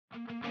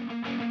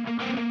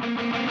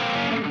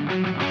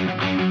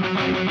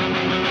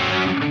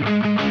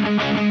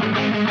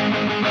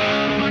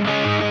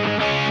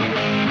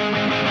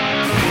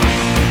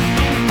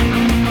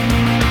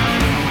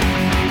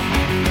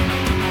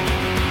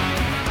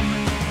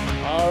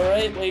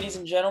right, ladies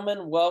and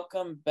gentlemen,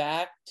 welcome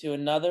back to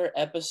another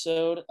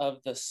episode of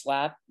the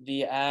Slap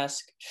the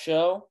Ask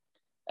show,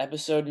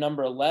 episode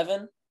number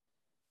 11.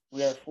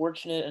 We are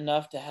fortunate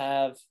enough to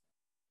have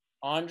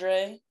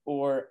Andre,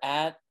 or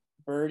at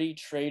Birdie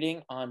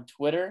Trading on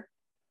Twitter.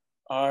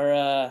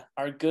 Our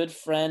good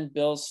friend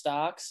Bill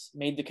Stocks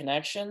made the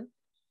connection,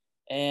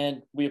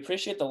 and we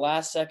appreciate the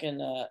last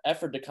second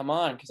effort to come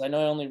on, because I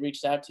know I only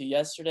reached out to you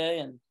yesterday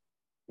and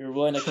you were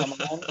willing to come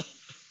on.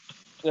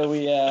 So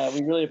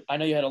I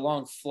know you had a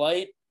long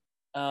flight,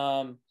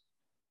 but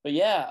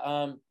yeah,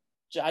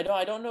 I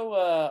don't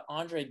know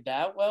Andre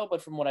that well,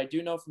 but from what I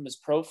do know from his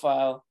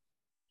profile,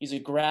 he's a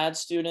grad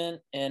student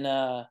in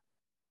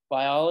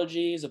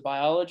biology. He's a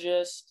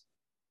biologist.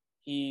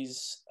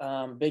 He's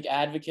a big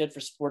advocate for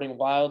supporting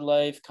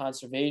wildlife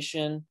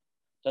conservation.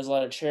 Does a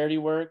lot of charity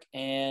work,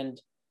 and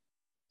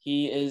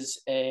he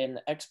is an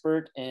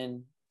expert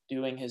in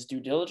doing his due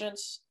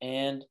diligence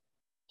and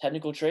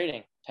technical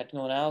trading,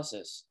 technical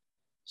analysis.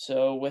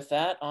 So with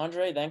that,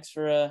 Andre, thanks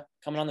for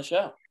coming on the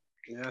show.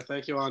 Yeah,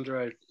 thank you,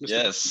 Andre.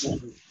 Yes.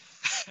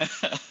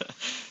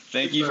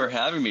 Thank you for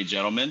having me,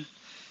 gentlemen.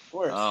 Of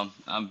course.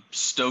 I'm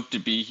stoked to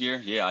be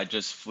here. Yeah, I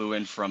just flew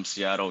in from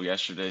Seattle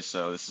yesterday,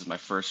 so this is my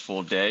first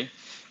full day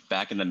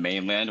back in the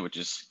mainland, which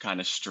is kind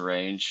of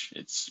strange.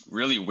 It's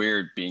really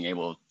weird being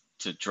able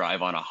to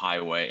drive on a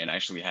highway and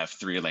actually have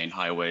 3-lane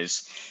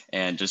highways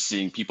and just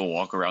seeing people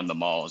walk around the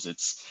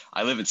malls.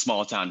 I live in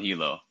small town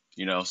Hilo,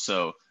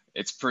 so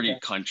it's pretty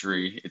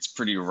country, it's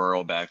pretty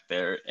rural back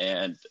there,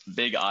 and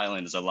Big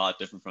Island is a lot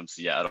different from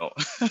Seattle.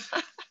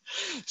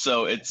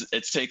 So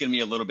it's taken me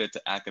a little bit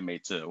to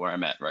acclimate to where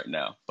I'm at right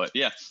now. But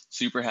yeah,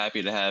 super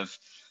happy to have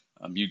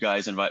you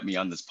guys invite me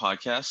on this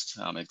podcast.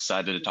 I'm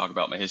excited to talk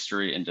about my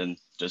history and then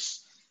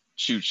just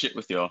shoot shit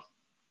with y'all.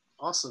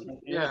 Awesome.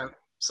 Yeah.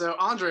 So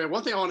Andre,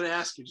 one thing I wanted to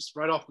ask you just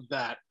right off the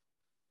bat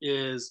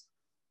is,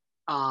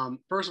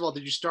 first of all,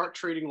 did you start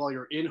trading while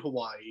you're in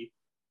Hawaii?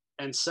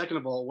 And second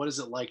of all, what is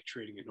it like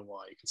trading in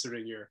Hawaii,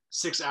 considering you're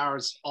 6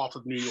 hours off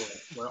of New York,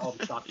 where all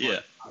the stock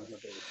market is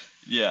based?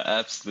 Yeah,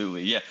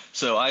 absolutely. Yeah.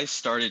 So I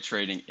started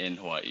trading in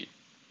Hawaii.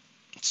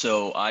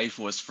 So I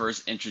was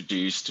first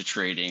introduced to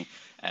trading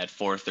at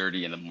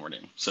 4:30 in the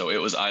morning. So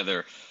it was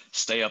either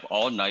stay up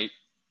all night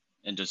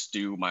and just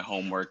do my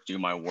homework, do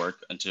my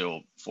work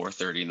until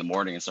 4:30 in the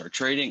morning and start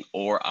trading,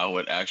 or I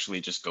would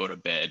actually just go to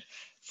bed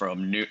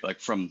from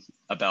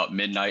about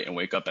midnight and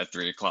wake up at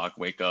 3 o'clock,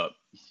 wake up,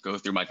 go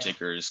through my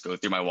tickers, go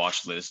through my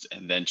watch list,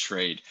 and then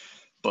trade.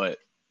 But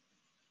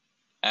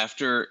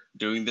after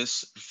doing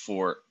this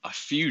for a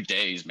few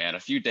days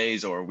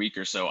or a week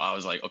or so, I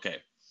was like, okay,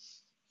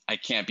 I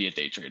can't be a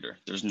day trader.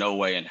 There's no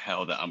way in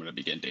hell that I'm going to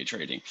begin day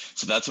trading.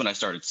 So that's when I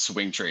started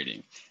swing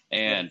trading.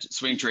 And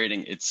swing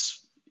trading,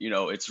 it's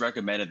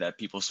recommended that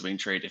people swing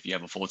trade if you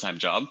have a full-time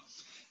job,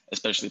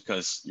 especially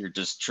because you're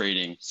just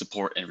trading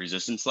support and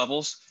resistance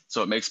levels.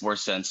 So it makes more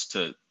sense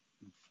to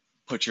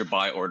put your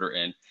buy order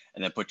in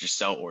and then put your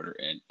sell order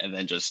in and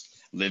then just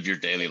live your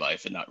daily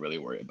life and not really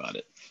worry about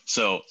it.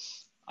 So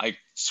I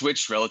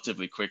switched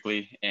relatively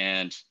quickly.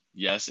 And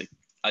yes,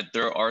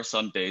 there are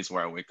some days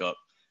where I wake up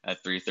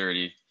at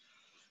 3:30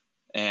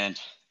 and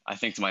I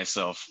think to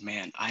myself,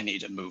 man, I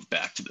need to move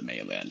back to the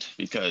mainland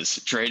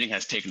because trading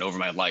has taken over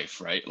my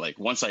life, right? Like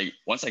once I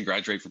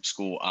graduate from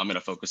school, I'm going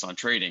to focus on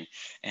trading.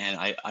 And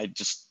I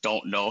just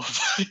don't know if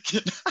I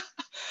can,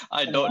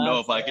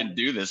 if I can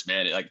do this,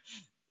 man.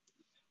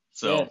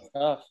 Yeah,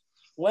 tough.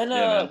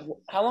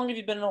 How long have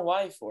you been in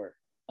Hawaii for?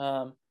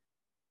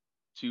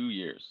 2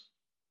 years.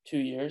 2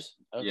 years?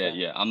 Okay.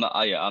 Yeah. I'm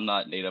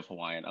not native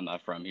Hawaiian. I'm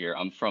not from here.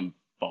 I'm from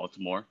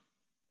Baltimore.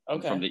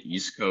 Okay. I'm from the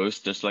East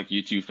Coast, just like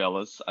you two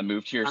fellas. I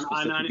moved here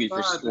specifically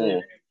for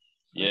school.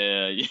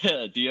 Yeah,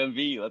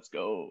 DMV, let's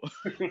go.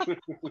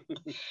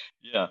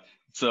 Yeah,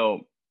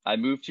 so I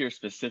moved here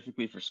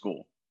specifically for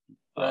school.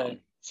 Right.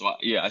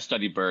 I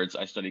study birds,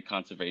 I study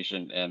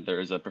conservation, and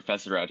there's a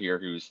professor out here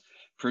who's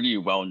pretty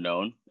well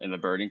known in the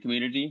birding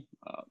community.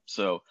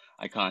 So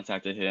I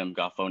contacted him,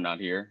 got phoned out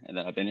here, and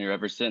then I've been here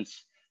ever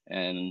since.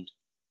 And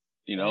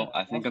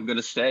I think I'm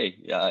gonna stay.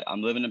 Yeah,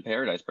 I'm living in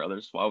paradise,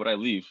 brothers. Why would I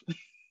leave?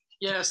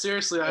 Yeah,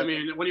 seriously. I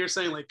mean, when you're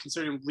saying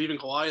considering leaving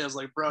Hawaii, I was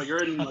like, bro,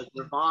 you're in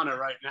nirvana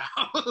right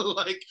now.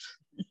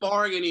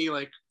 Barring any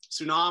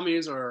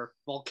tsunamis or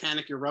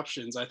volcanic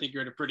eruptions, I think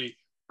you're in a pretty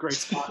great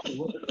spot to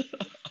live.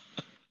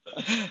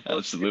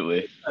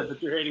 Absolutely.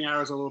 But your 8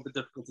 hours are a little bit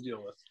difficult to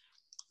deal with.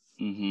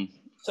 Mm-hmm.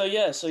 So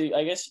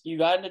I guess you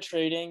got into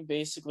trading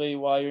basically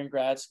while you're in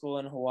grad school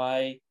in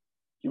Hawaii.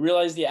 You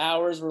realized the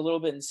hours were a little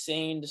bit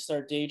insane to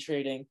start day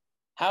trading.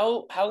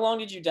 How long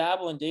did you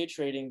dabble in day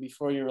trading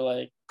before you were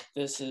like,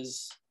 this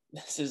is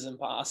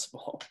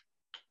impossible?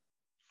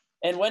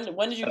 And when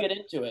did you get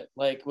into it?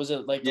 Was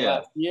it the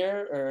last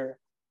year or?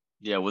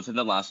 Yeah, within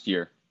the last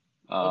year.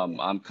 Okay.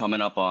 I'm coming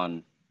up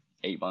on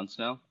 8 months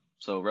now,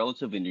 so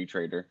relatively new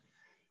trader.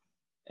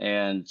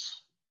 And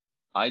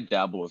I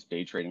dabble with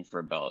day trading for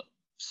about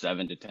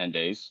 7 to 10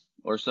 days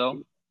or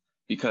so,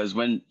 because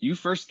when you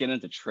first get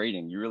into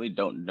trading, you really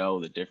don't know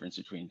the difference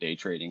between day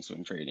trading,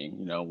 swing trading,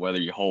 you know, whether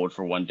you hold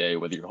for one day,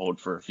 whether you hold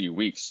for a few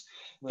weeks.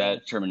 Right.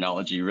 That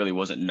terminology really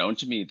wasn't known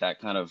to me.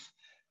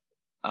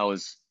 I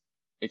was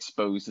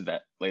exposed to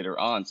that later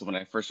on. So when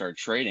I first started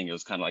trading, it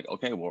was kind of like,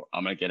 okay, well,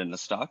 I'm going to get in the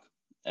stock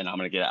and I'm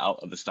going to get out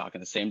of the stock in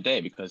the same day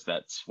because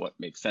that's what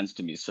makes sense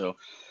to me. So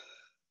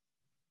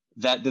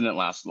that didn't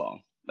last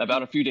long.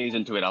 About a few days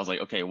into it, I was like,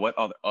 okay, what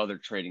are the other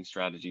trading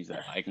strategies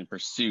that I can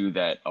pursue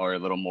that are a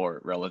little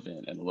more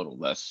relevant and a little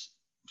less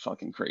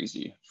fucking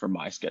crazy for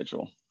my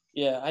schedule?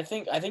 Yeah, I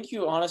think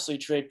you honestly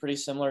trade pretty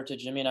similar to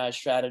Jimmy and I's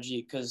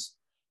strategy because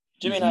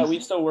Jimmy and I, Mm-hmm. we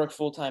still work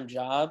full-time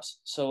jobs.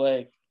 So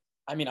like,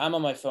 I mean, I'm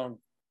on my phone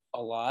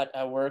a lot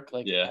at work,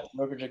 like Yeah. at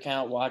brokerage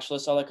account, watch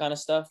list, all that kind of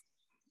stuff.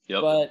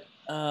 Yep.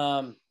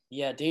 But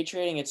yeah, day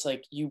trading, it's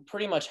like you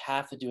pretty much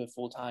have to do it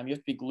full time. You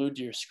have to be glued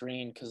to your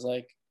screen because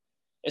like,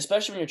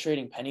 especially when you're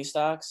trading penny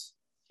stocks,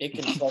 it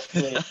can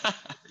fluctuate.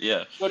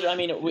 Yeah. Which, I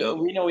mean, Yep.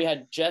 we know we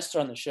had Jester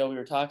on the show. We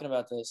were talking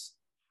about this,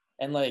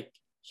 and like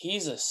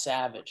he's a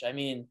savage. I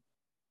mean,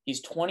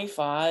 he's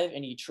 25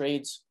 and he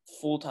trades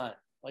full time.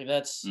 Like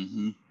that's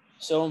Mm-hmm.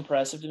 so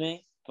impressive to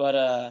me.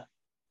 But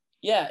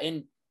yeah,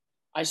 and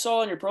I saw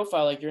on your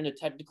profile like you're into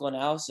technical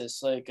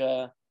analysis. Like,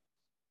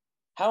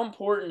 how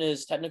important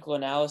is technical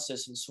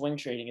analysis in swing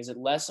trading? Is it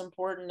less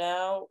important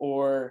now,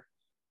 or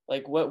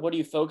like what do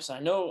you focus on? I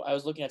know I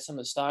was looking at some of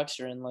the stocks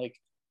you're in, like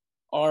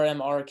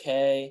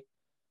RMRK.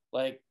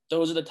 Like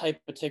those are the type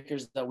of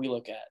tickers that we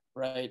look at,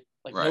 right?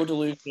 Like no Right.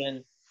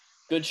 dilution,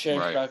 good share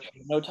Right. structure,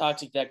 no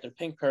toxic deck. They're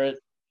pink current.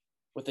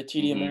 With the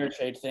TD Mm-hmm.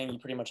 Ameritrade thing, you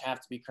pretty much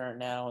have to be current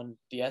now, and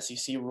the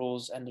SEC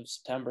rules end of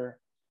September.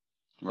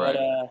 Right.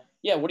 But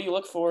yeah, what do you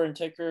look for in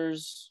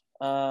tickers?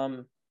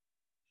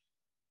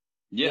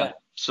 Yeah.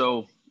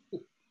 So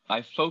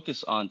I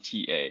focus on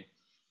TA,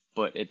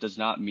 but it does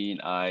not mean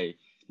I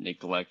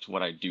neglect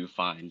what I do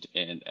find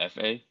in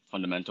FA,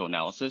 fundamental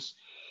analysis.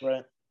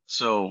 Right.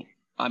 So,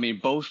 I mean,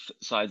 both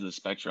sides of the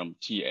spectrum,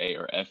 TA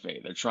or FA,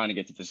 they're trying to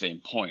get to the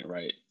same point,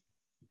 right?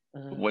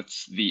 Mm-hmm.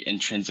 What's the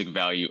intrinsic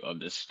value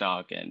of this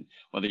stock? And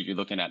whether you're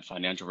looking at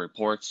financial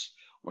reports,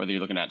 whether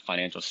you're looking at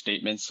financial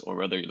statements, or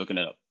whether you're looking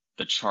at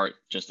the chart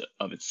just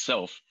of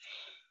itself,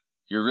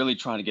 you're really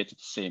trying to get to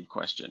the same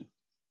question.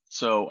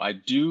 So I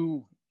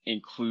do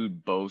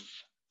include both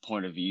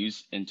point of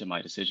views into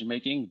my decision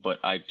making, but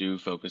I do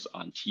focus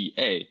on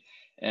TA.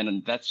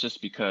 And that's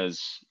just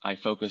because I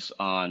focus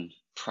on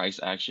price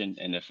action.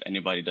 And if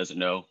anybody doesn't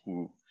know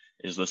who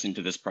is listening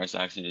to this, price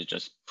action is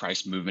just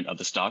price movement of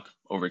the stock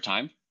over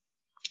time.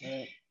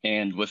 Right.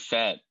 And with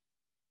that,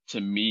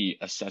 to me,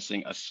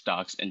 assessing a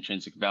stock's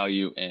intrinsic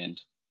value and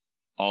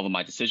all of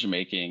my decision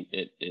making,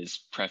 it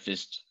is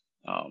prefaced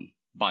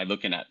by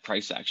looking at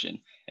price action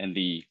and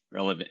the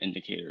relevant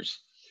indicators.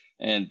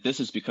 And this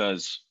is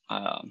because,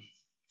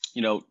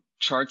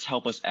 charts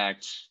help us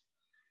act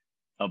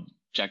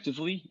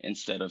objectively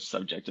instead of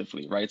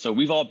subjectively, right? So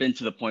we've all been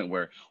to the point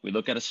where we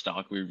look at a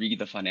stock, we read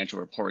the financial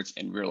reports,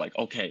 and we're like,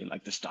 okay,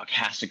 like the stock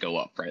has to go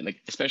up, right?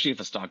 Like, especially if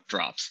a stock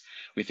drops,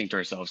 we think to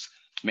ourselves,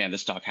 man,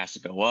 this stock has to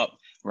go up,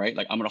 right?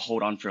 Like, I'm going to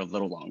hold on for a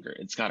little longer.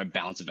 It's got to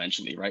bounce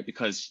eventually, right?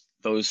 Because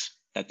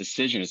that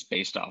decision is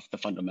based off the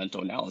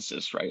fundamental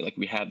analysis, right? Like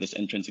we have this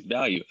intrinsic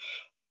value,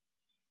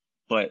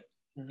 but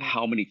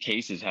how many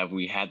cases have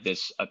we had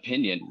this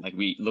opinion? Like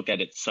we look at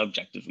it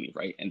subjectively,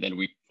 right? And then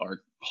we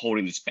are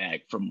holding this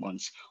bag for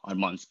months on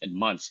months and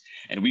months.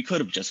 And we could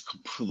have just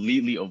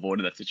completely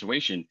avoided that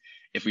situation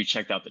if we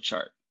checked out the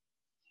chart.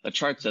 The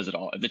chart says it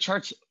all. If the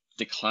chart's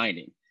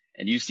declining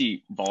and you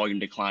see volume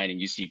declining,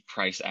 you see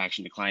price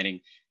action declining,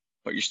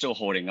 but you're still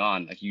holding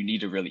on, like you need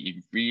to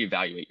really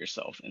reevaluate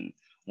yourself. And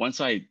once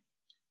I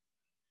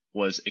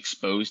was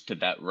exposed to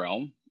that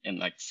realm and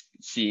like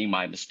seeing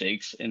my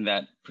mistakes in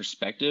that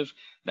perspective,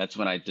 that's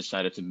when I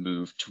decided to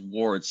move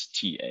towards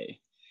TA.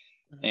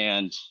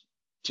 And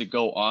to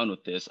go on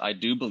with this, I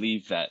do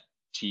believe that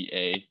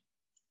TA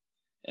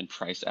and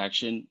price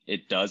action,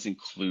 it does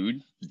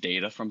include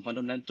data from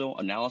fundamental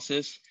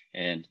analysis.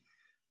 And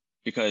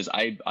because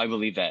I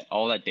believe that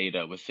all that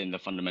data within the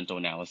fundamental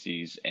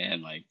analyses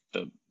and like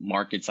the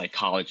market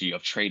psychology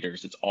of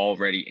traders, it's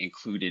already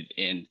included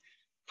in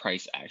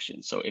price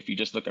action. So if you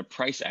just look at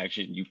price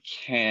action, you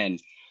can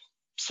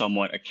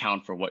somewhat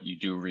account for what you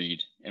do read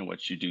and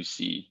what you do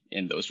see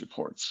in those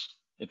reports,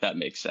 if that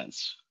makes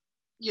sense.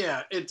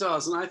 Yeah, it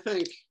does. And I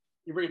think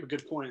you bring up a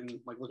good point. And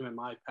like looking at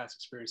my past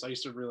experience, I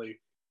used to really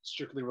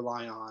strictly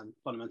rely on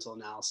fundamental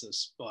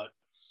analysis. But,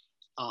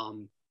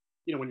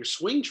 when you're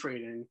swing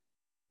trading,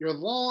 you're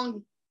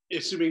long,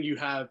 assuming you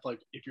have like,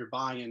 if you're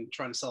buying and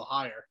trying to sell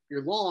higher,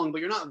 you're long,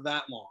 but you're not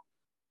that long.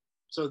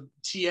 So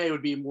TA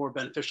would be more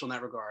beneficial in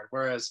that regard.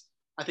 Whereas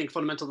I think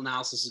fundamental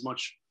analysis is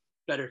much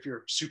better if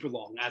you're super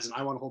long, as in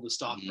I want to hold the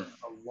stock for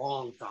a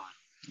long time.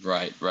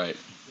 Right.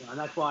 And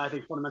that's why I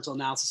think fundamental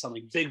analysis on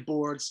like big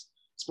boards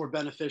is more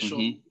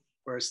beneficial.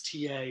 Whereas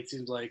TA, it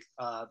seems like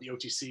the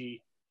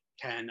OTC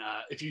can,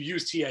 if you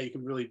use TA, you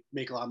can really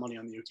make a lot of money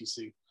on the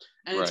OTC.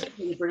 And it's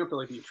something you bring up to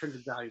like the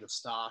intrinsic value of the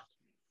stock.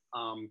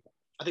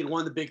 I think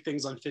one of the big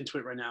things on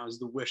FinTwit right now is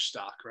the Wish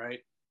stock, right?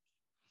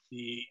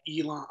 The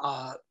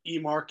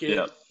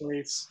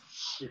e-marketplace.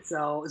 They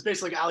sell. It's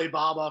basically like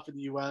Alibaba for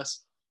the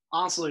U.S.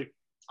 Honestly,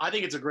 I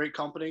think it's a great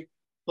company,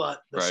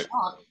 but the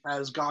stock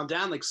has gone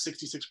down like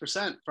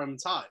 66% from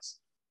its highs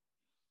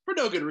for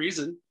no good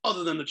reason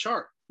other than the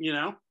chart. You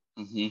know,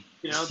 Mm-hmm.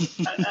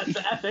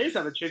 the FAs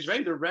haven't changed.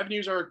 Right? Their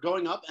revenues are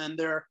going up, and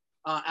they're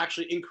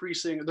actually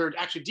increasing. They're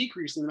actually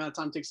decreasing the amount of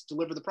time it takes to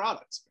deliver the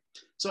products.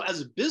 So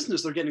as a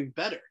business, they're getting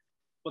better,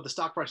 but the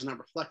stock price is not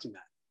reflecting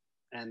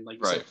that. And like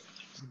you said,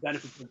 the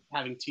benefits of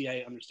having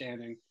TA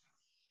understanding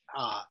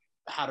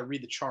how to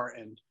read the chart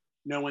and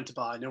know when to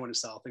buy, know when to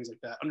sell, things like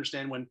that.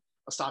 Understand when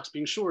a stock's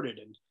being shorted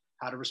and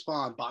how to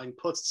respond, buying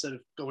puts instead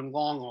of going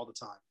long all the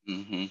time.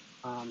 Mm-hmm.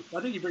 So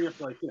I think you bring up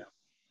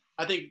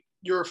I think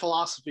your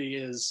philosophy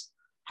is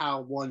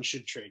how one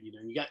should trade.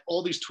 You got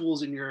all these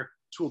tools in your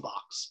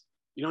toolbox.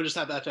 You don't just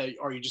have FA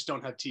or you just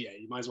don't have TA.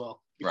 You might as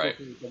well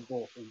them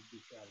both in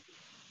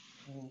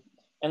strategy.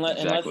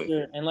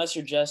 Unless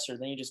you're Jester,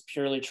 then you just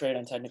purely trade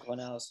on technical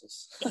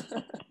analysis.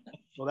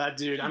 Well, that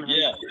dude, I mean,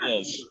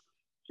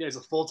 he has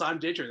a full-time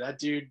day trader. That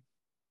dude,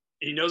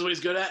 he knows what he's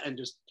good at and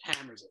just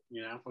hammers it.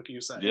 What can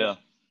you say? Yeah.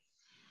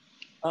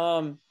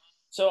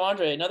 So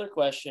Andre, another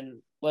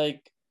question.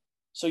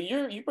 So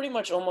you pretty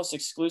much almost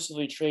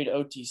exclusively trade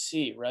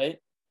OTC, right?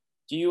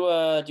 Do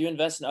you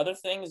invest in other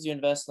things? Do you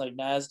invest in like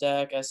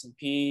NASDAQ,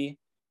 S&P,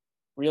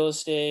 real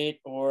estate,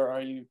 or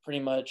are you pretty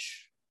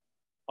much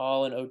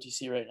all in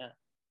OTC right now?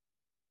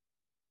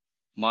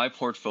 My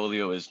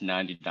portfolio is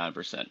 99%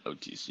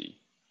 OTC.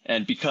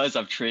 And because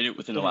I've traded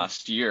within the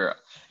last year,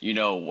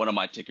 one of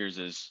my tickers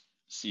is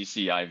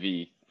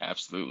CCIV.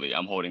 Absolutely.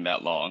 I'm holding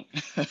that long.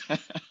 It's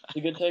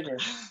a good ticker.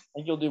 I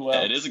think you'll do well.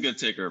 Yeah, it is a good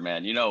ticker,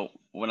 man.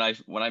 When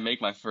I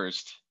make my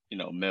first,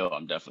 mill,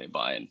 I'm definitely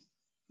buying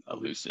a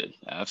Lucid.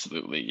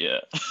 Absolutely. Yeah.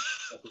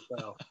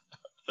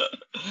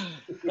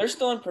 They're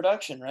still in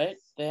production, right?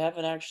 They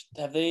haven't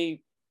have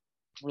they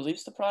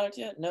released the product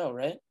yet? No,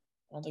 right?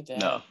 I don't think they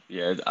have. No,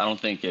 yeah, I don't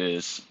think it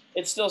is.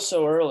 It's still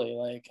so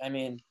early.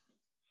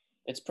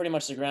 It's pretty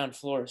much the ground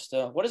floor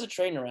still. What is it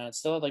trading around? It's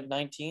still at like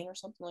 19 or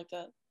something like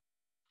that?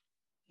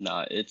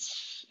 Nah,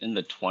 it's in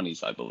the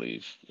 20s, I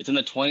believe. It's in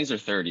the 20s or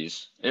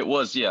 30s. It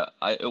was, yeah.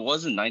 It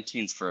was in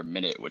 19s for a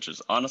minute, which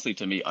is honestly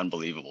to me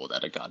unbelievable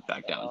that it got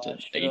back down to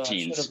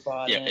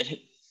 18s.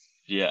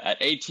 Yeah, at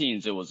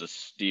 18s it was a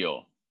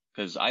steal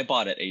because I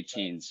bought at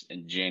 18s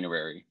in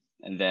January,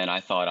 and then I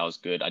thought I was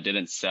good. I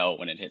didn't sell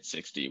when it hit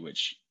 60,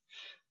 which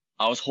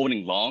I was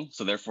holding long,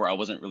 so therefore I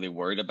wasn't really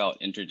worried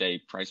about intraday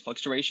price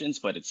fluctuations,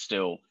 but it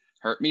still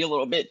hurt me a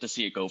little bit to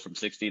see it go from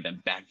 60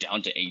 then back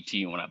down to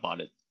 18 when I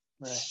bought it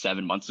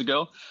 7 months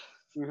ago.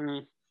 Mm-hmm.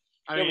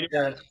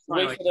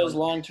 Wait for those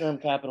long-term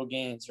capital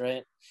gains,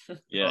 right?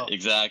 Yeah,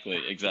 exactly.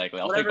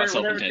 I'll take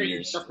myself in 10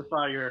 years.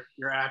 Justify your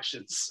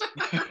actions.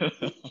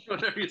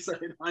 Whatever you say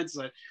in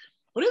hindsight.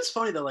 But it's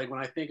funny that when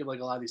I think of a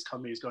lot of these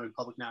companies going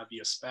public now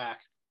via SPAC,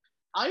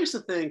 I used to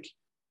think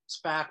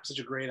SPAC was such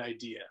a great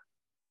idea.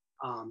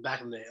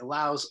 Back in the day, it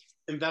allows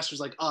investors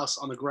like us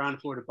on the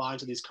ground floor to buy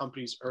into these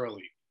companies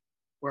early.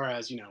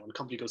 Whereas, when a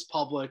company goes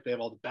public, they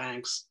have all the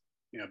banks,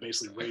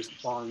 basically raise the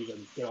funds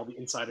and get all the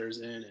insiders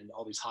in and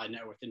all these high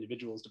net worth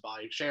individuals to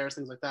buy shares,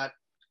 things like that.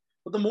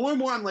 But the more and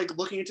more I'm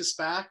looking into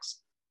SPACs,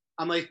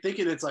 I'm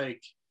thinking it's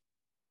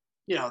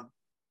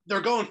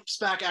they're going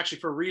SPAC actually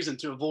for a reason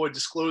to avoid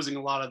disclosing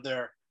a lot of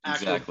their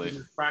actual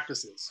business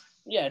practices.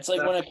 Yeah, it's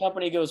when a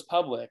company goes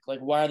public,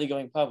 why are they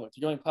going public?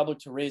 They're going public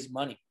to raise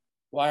money.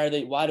 Why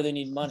do they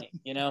need money?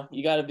 You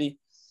got to be,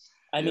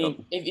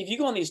 mean, if you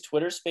go on these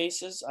Twitter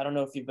spaces, I don't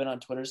know if you've been on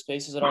Twitter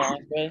spaces at all,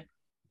 Andre,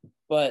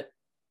 but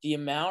the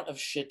amount of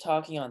shit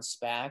talking on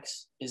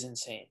SPACs is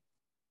insane.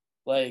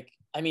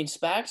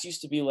 SPACs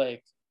used to be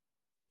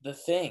the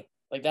thing.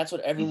 That's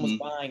what everyone was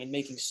buying and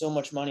making so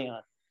much money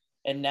on.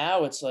 And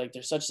now it's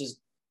there's such this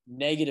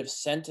negative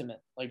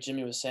sentiment, like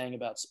Jimmy was saying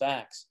about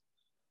SPACs.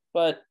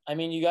 But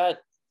you got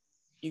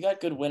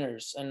good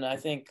winners, and I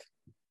think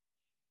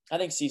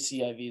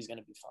CCIV is going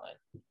to be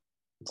fine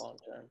long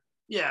term.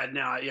 Yeah,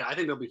 I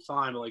think they'll be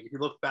fine. But if you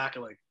look back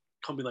at a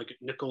company like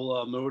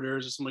Nikola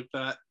Motors or something like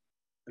that,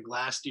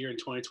 last year in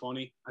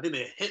 2020, I think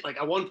they hit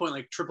at one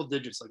point triple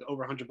digits,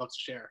 over $100 a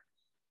share.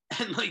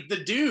 And the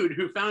dude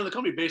who founded the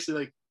company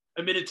basically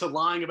admitted to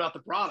lying about the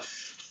product.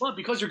 But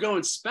because you're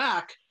going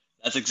SPAC,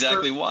 that's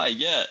exactly why.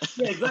 Yeah.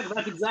 Yeah, exactly.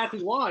 That's exactly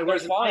why.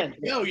 Whereas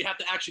you have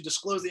to actually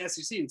disclose the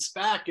SEC. In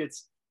SPAC,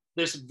 it's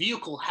this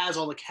vehicle has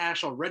all the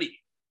cash already.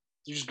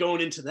 You're just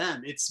going into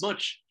them. It's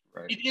much.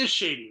 Right. It is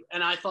shady.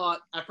 And I thought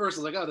at first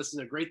I was oh, this is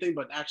a great thing,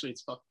 but actually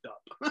it's fucked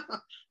up.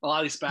 A lot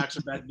of these SPACs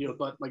are bad deals,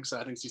 but like I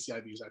said, I think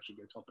CCIV is actually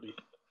a good company.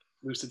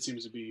 Lucid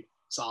seems to be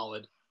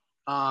solid.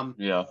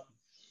 Yeah.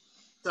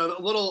 So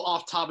a little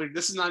off topic.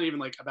 This is not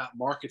even about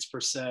markets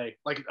per se,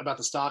 about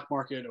the stock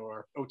market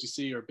or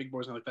OTC or big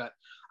boards and like that.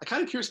 I'm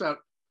kind of curious about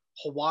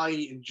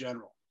Hawaii in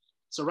general.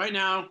 So right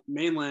now,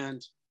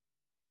 mainland,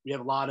 we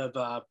have a lot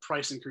of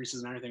price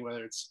increases and everything,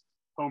 whether it's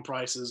home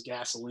prices,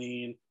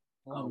 gasoline.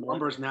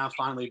 Lumber is now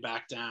finally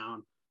back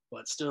down.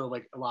 but still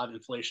like a lot of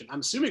inflation. I'm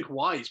assuming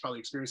Hawaii is probably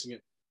experiencing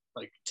it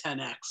like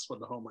 10x what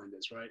the homeland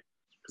is, right?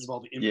 Because of all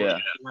the imports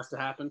that has to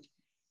happen.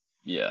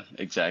 Yeah,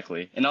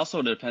 exactly. And also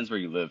it depends where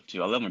you live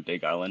too. I live on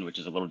Big Island, which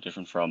is a little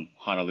different from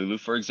Honolulu,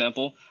 for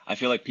example. I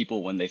feel like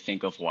people, when they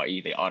think of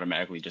Hawaii, they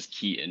automatically just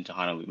key into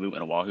Honolulu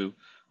and Oahu,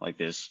 like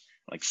this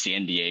like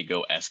San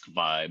Diego-esque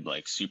vibe,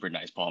 like super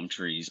nice palm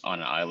trees on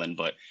an island.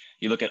 But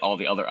you look at all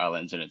the other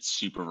islands and it's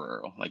super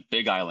rural. Like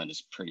Big Island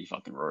is pretty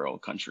fucking rural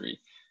country.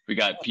 We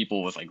got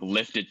people with like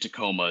lifted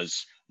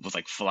Tacomas with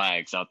like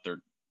flags out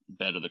their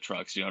bed of the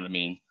trucks, you know what I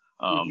mean?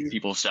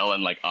 People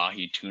selling like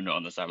ahi tuna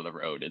on the side of the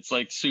road. It's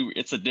like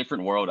it's a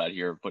different world out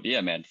here. But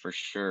yeah, man, for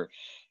sure.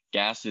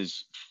 Gas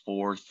is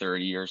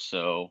 $4.30 or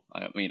so.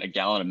 I mean, a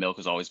gallon of milk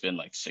has always been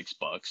like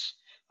 $6.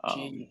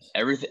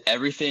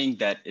 Everything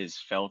that is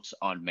felt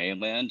on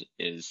mainland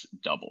is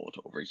doubled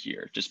over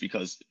here, just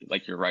because,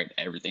 like you're right,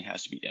 everything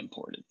has to be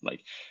imported.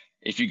 Like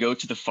if you go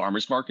to the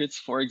farmers markets,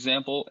 for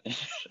example,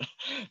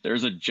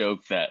 there's a joke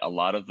that a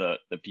lot of the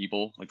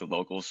people, like the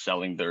locals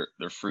selling their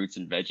fruits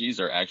and veggies,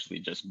 are actually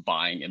just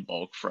buying in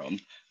bulk from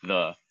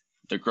the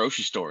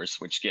grocery stores,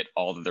 which get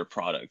all of their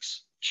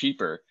products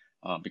cheaper,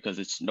 because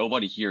it's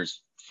nobody here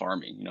is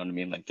farming. You know what I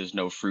mean? Like there's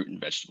no fruit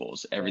and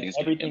vegetables. Everything's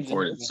getting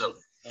imported. So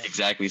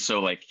exactly. So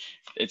like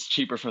it's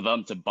cheaper for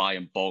them to buy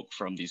in bulk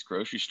from these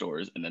grocery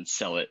stores and then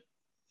sell it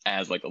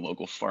as like a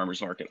local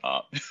farmers market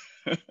op.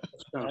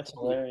 That's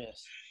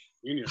hilarious.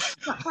 You know,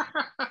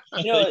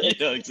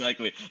 yeah,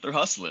 exactly. They're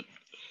hustling.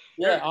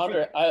 Yeah,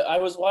 Andre, I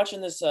was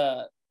watching this.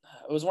 It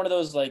was one of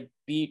those like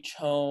beach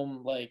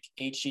home like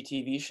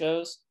HGTV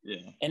shows. Yeah,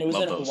 and it was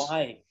in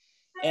Hawaii,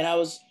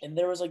 and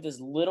there was like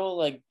this little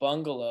like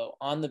bungalow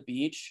on the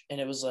beach,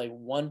 and it was like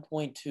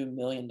 $1.2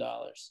 million.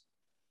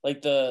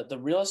 Like the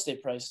real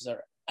estate prices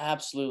are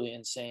absolutely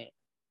insane.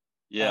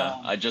 Yeah,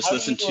 I just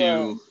listened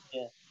to.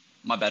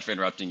 My bad for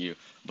interrupting you,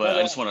 but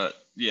I just want to.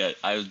 Yeah,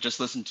 I just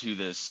listened to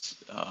this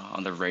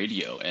on the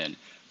radio, and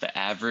the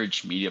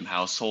average medium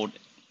household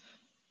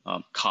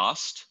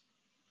cost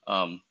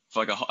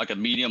for like a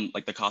medium,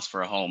 like the cost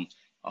for a home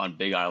on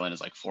Big Island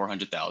is like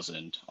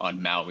 400,000.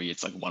 On Maui,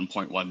 it's like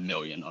 1.1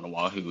 million. On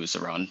Oahu, is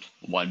around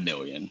 1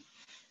 million.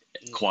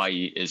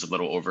 Kauai is a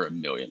little over $1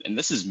 million, and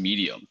this is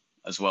medium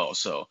as well.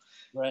 So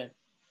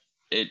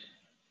it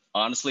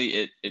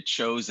honestly it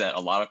shows that a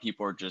lot of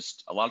people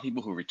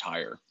who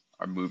retire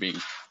are moving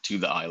to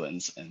the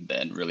islands and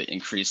then really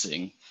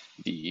increasing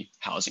the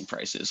housing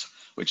prices,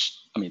 which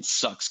I mean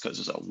sucks because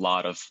there's a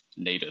lot of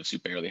natives who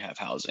barely have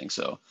housing.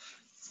 So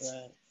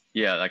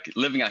yeah, like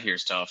living out here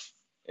is tough.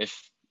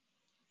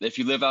 If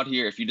you live out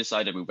here, if you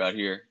decide to move out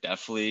here,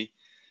 definitely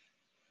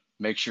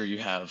make sure you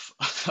have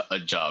a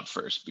job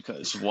first,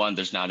 because one,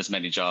 there's not as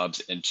many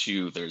jobs, and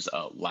two, there's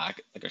a lack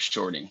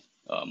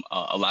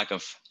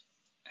of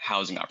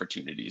housing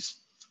opportunities.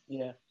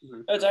 Yeah,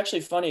 it's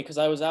actually funny because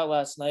I was out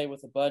last night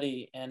with a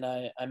buddy, and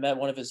I met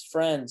one of his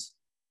friends,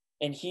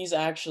 and he's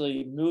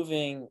actually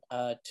moving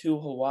to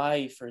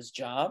Hawaii for his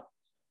job,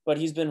 but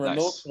he's been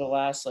remote for the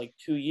last like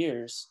 2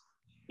 years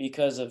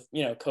because of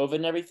COVID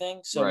and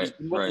everything. So he's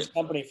been with his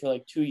company for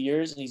like 2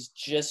 years, and he's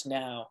just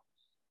now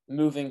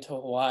moving to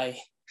Hawaii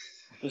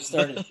to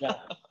start his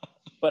job.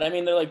 But I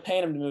mean, they're like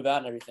paying him to move out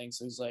and everything,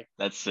 so he's like,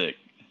 "That's sick.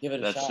 Give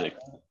it a shot." That's sick.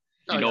 Right?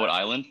 Do you know what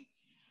island?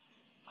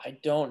 I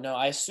don't know.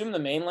 I assume the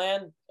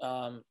mainland,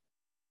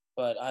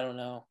 but I don't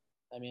know.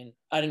 I mean,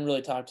 I didn't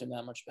really talk to him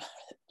that much about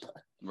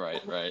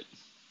it. Right.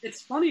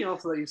 It's funny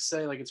also that you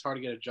say like it's hard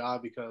to get a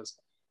job, because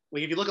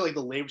like if you look at like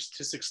the labor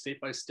statistics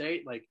state by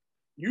state, like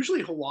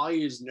usually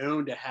Hawaii is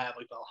known to have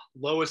like the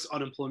lowest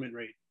unemployment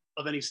rate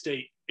of any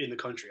state in the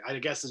country. I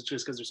guess it's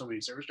just because there's so many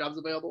service jobs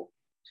available.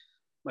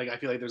 Like I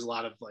feel like there's a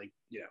lot of like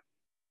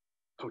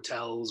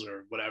hotels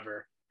or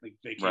whatever, like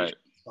vacation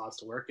spots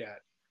to work at.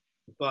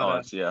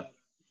 But yeah,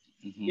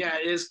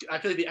 it is. I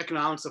feel like the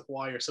economics of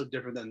Hawaii are so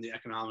different than the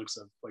economics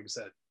of, like I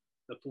said,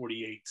 the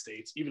 48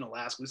 states, even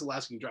Alaska. At least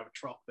Alaska, you can drive a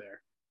truck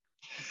there.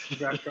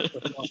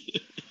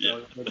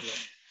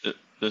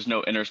 There's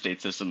no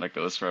interstate system that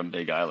goes from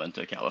Big Island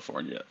to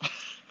California.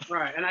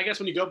 Right, and I guess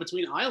when you go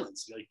between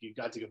islands, like you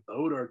got to take a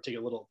boat or take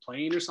a little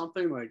plane or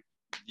something. Like,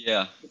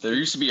 yeah, there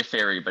used to be a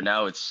ferry, but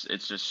now it's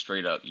just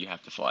straight up. You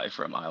have to fly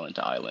from island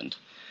to island.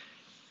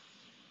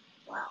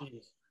 Wow.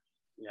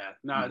 Yeah,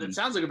 no, it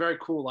sounds like a very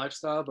cool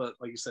lifestyle, but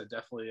like you said,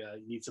 definitely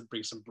you need to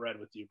bring some bread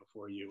with you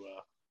before you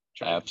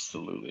try.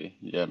 Absolutely.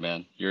 Yeah,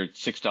 man. Your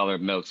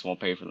 $6 milks won't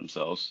pay for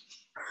themselves.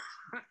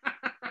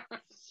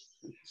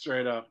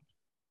 Straight up.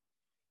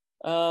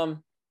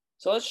 So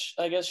let's,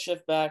 I guess,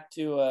 shift back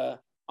to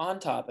on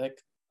topic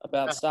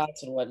about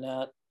stocks and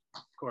whatnot.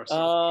 Of course.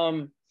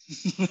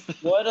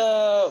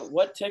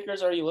 What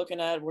tickers are you looking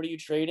at? What are you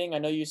trading? I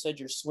know you said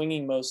you're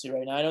swinging mostly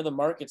right now. I know the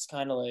market's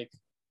kind of like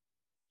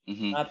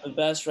not the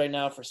best right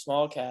now for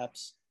small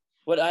caps.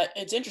 But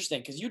it's interesting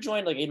because you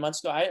joined like 8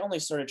 months ago. I only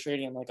started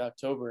trading in like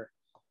October,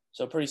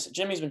 so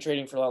Jimmy's been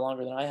trading for a lot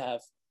longer than I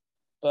have.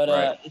 But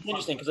it's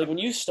interesting because like when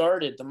you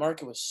started, the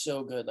market was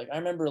so good. Like I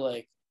remember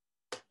like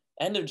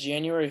end of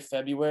January,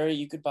 February,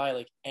 you could buy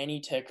like any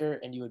ticker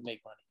and you would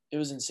make money. It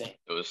was insane.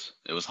 It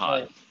was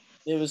hot.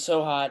 It was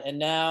so hot, and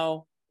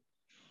now,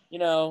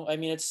 I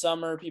mean, it's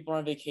summer. People are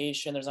on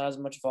vacation. There's not as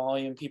much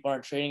volume. People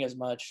aren't trading as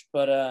much.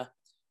 But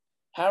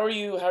how are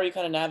you? How are you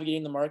kind of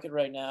navigating the market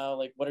right now?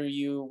 Like, what are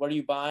you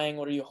buying?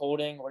 What are you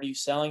holding? What are you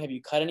selling? Have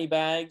you cut any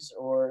bags,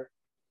 or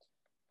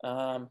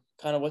kind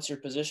of what's your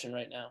position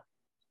right now?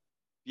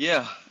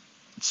 Yeah.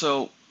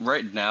 So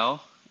right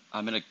now,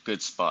 I'm in a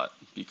good spot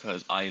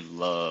because I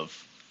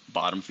love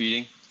bottom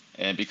feeding,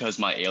 and because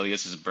my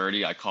alias is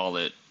Birdie, I call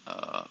it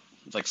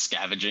it's like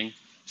scavenging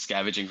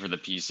for the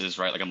pieces,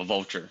 right? Like I'm a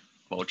vulture.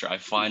 Vulture. I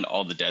find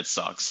all the dead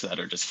stocks that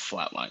are just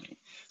flatlining.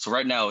 So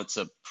right now, it's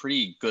a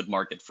pretty good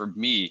market for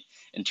me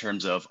in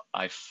terms of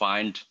I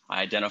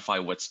identify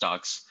what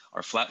stocks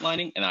are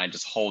flatlining, and I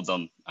just hold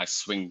them. I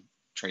swing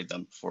trade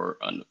them for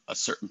a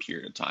certain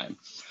period of time.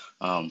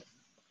 Um,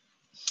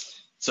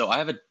 so I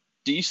have a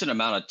decent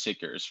amount of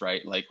tickers,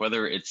 right? Like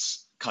whether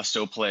it's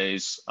custo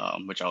plays,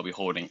 which I'll be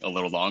holding a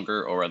little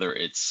longer, or whether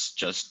it's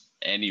just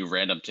any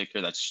random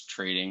ticker that's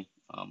trading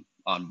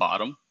on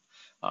bottom,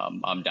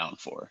 I'm down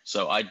for.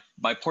 So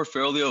my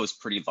portfolio is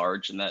pretty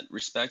large in that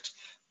respect,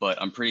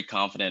 but I'm pretty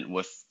confident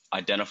with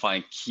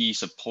identifying key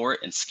support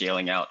and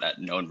scaling out at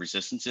known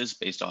resistances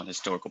based on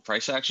historical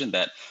price action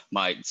that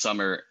my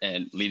summer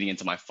and leading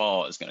into my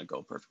fall is going to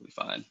go perfectly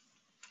fine.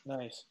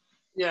 Nice.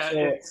 Yeah, So,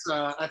 it's.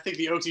 I think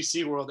the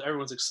OTC world,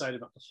 everyone's excited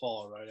about the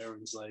fall, right?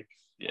 Everyone's like,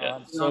 yeah,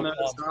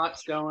 the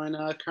stock's going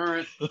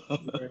current. I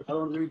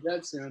don't be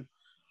dead soon.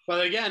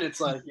 But again, it's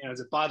like, is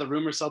it buy the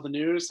rumor, sell the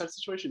news type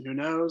situation? Who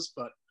knows?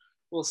 But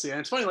we'll see. And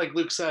it's funny, like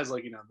Luke says,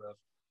 like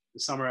the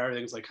summer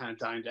everything's like kind of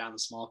dying down in the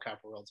small cap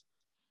world.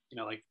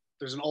 Like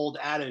there's an old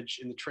adage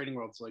in the trading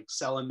world, it's like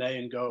sell in May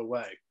and go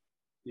away.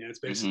 It's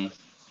basically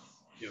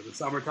the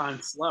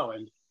summertime's slow,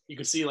 and you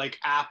can see like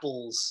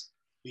Apple's,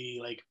 the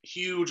like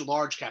huge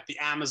large cap, the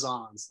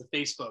Amazons, the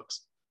Facebooks,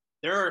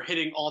 they're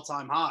hitting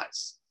all-time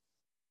highs.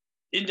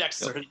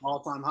 Indexes are hitting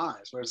all-time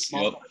highs, whereas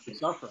small caps are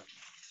suffering.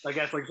 I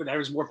guess like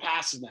there's more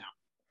passive now.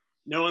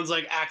 No one's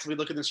like actively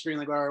looking at the screen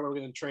like, all right, what are we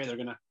going to trade? They're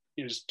going to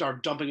just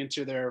start dumping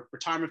into their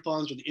retirement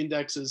funds or the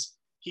indexes,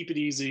 keep it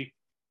easy,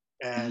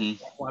 and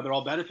that's why they're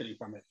all benefiting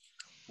from it.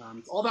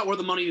 It's all about where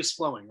the money is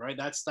flowing, right?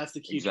 That's the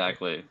key.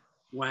 Exactly.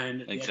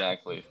 When the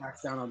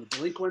cracks down on the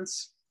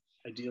delinquents,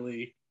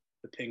 ideally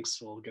the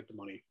pinks will get the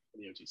money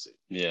from the OTC.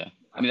 Yeah,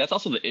 I mean that's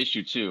also the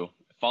issue too.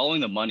 Following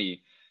the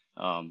money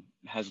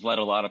has led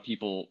a lot of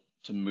people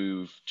to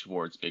move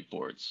towards big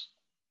boards.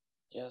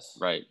 Yes.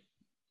 Right.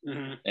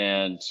 Mm-hmm.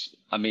 And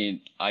I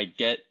mean, I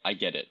get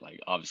it. Like,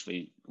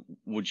 obviously,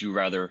 would you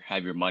rather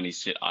have your money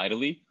sit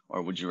idly,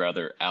 or would you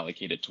rather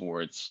allocate it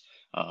towards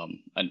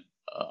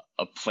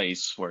a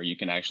place where you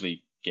can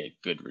actually get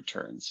good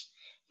returns?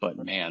 But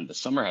man, the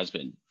summer has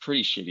been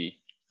pretty shitty.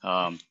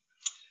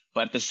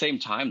 But at the same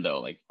time, though,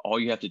 like all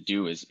you have to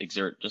do is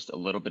exert just a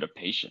little bit of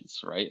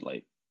patience, right?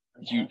 Like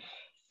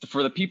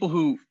for the people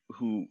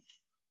who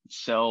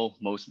sell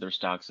most of their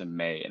stocks in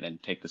May and then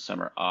take the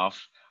summer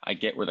off, I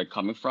get where they're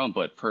coming from.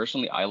 But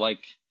personally,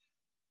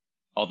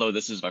 although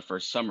this is my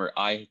first summer,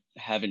 I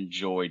have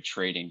enjoyed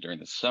trading during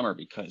the summer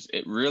because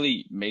it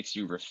really makes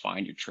you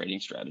refine your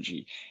trading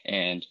strategy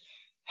and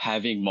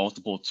having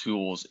multiple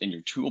tools in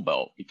your tool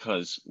belt.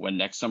 Because when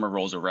next summer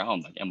rolls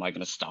around, like, am I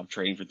going to stop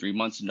trading for 3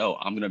 months? No,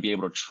 I'm going to be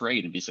able to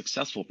trade and be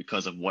successful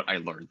because of what I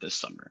learned this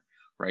summer,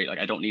 right? Like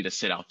I don't need to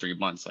sit out 3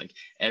 months. Like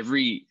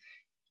every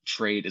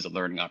trade is a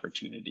learning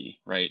opportunity,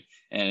 right?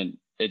 And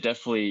it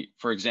definitely,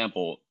 for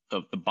example,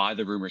 the buy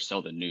the rumor,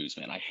 sell the news,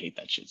 man, I hate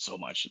that shit so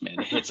much, man.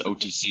 It hits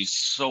OTC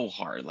so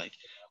hard. Like,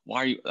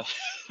 why are you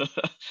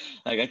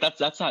like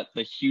that's not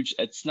the huge,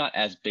 it's not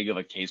as big of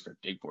a case for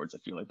big boards, I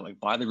feel like. But like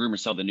buy the rumor,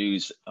 sell the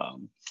news.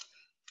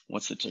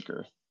 What's the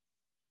ticker?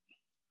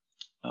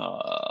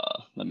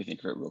 Let me think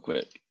of it real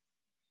quick.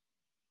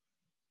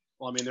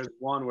 Well, I mean, there's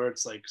one where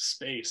it's like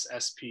space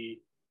SP.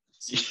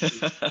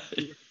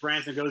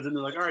 Branson goes in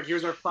there like, all right,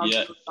 here's our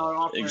 $5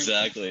 offering.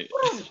 Exactly.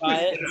 Buy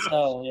it and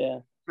sell, yeah.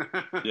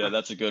 Yeah,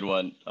 that's a good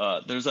one.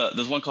 There's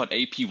one called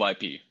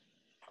APYP,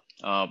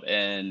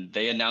 and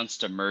they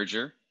announced a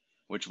merger,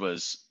 which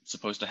was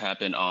supposed to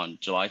happen on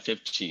July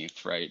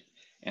 15th, right?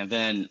 And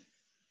then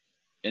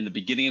in the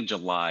beginning of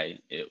July,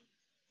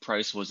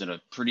 price was in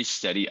a pretty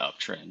steady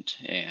uptrend,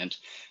 and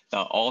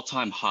the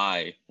all-time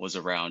high was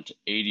around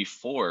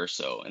 84 or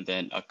so. And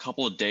then a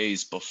couple of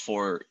days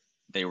before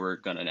they were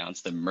going to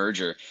announce the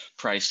merger,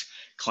 price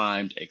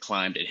climbed,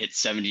 it hit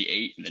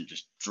 78 and then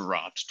just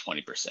dropped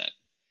 20%.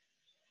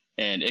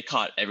 And it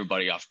caught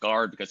everybody off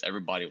guard because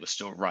everybody was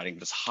still riding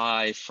this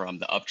high from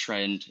the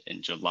uptrend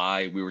in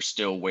July. We were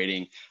still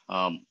waiting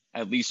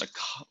at least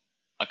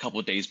a couple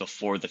of days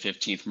before the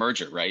 15th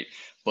merger, right?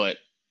 But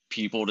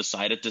people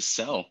decided to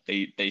sell.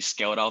 They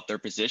scaled out their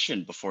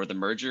position before the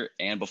merger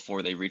and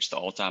before they reached the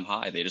all-time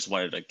high. They just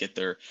wanted to get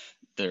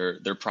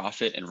their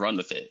profit and run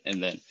with it.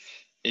 And then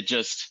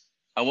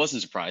I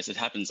wasn't surprised. It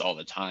happens all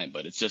the time,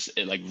 but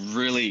it like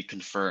really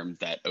confirmed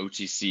that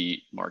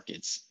OTC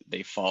markets,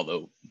 they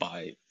follow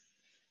by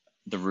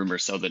the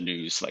rumors sell the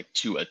news like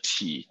to a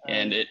T,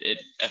 and it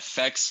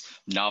affects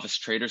novice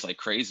traders like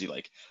crazy.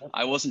 Like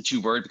I wasn't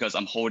too worried because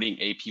I'm holding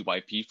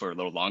APYP for a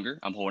little longer.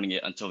 I'm holding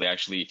it until they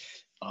actually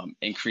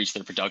increase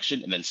their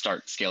production and then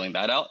start scaling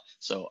that out.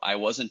 So I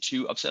wasn't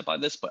too upset by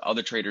this, but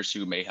other traders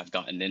who may have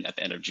gotten in at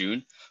the end of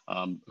June,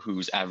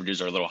 whose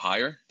averages are a little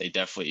higher, they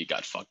definitely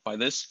got fucked by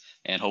this.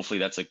 And hopefully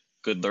that's a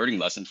good learning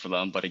lesson for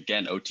them. But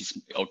again,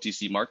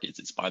 OTC markets,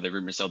 it's buy the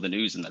rumor, sell the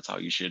news, and that's how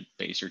you should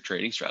base your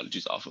trading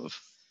strategies off of.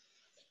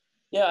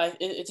 Yeah,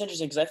 it's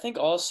interesting because I think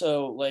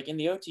also like in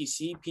the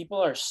OTC, people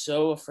are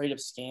so afraid of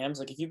scams.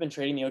 Like if you've been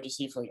trading the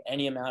OTC for like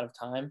any amount of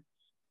time,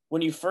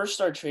 when you first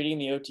start trading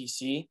the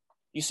OTC,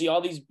 you see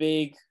all these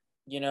big,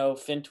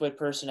 FinTwit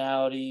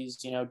personalities,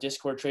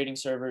 Discord trading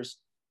servers,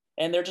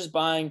 and they're just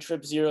buying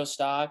trip zero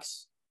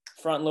stocks,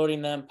 front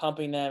loading them,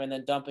 pumping them, and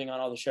then dumping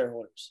on all the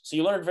shareholders. So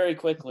you learn very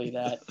quickly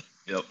that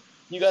Yep.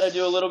 you got to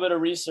do a little bit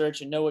of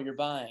research and know what you're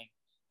buying.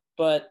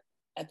 But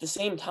at the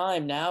same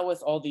time, now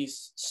with all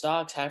these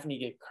stocks having to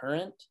get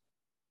current,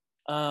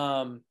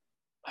 I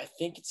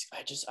think it's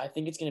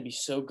going to be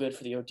so good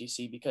for the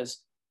OTC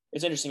because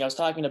it's interesting. I was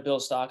talking to Bill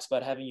Stocks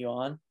about having you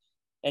on,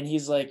 and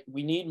he's like,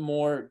 we need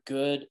more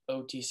good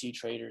OTC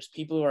traders,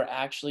 people who are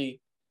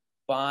actually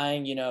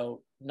buying,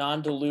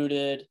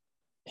 non-diluted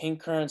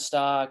pink current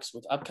stocks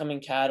with upcoming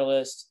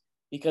catalysts,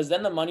 because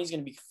then the money's going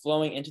to be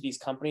flowing into these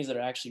companies that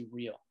are actually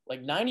real.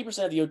 Like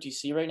 90% of the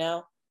OTC right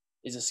now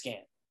is a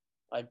scam.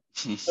 I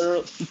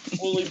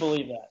fully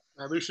believe that.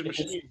 Dilution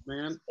machine,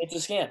 man. It's a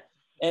scam.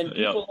 And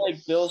people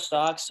like Bill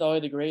Stocks, Sully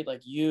the Great,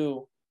 like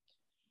you're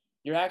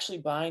actually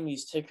buying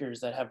these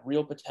tickers that have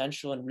real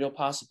potential and real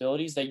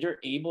possibilities that you're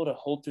able to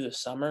hold through the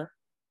summer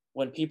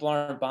when people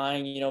aren't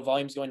buying,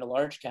 volumes going to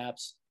large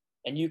caps,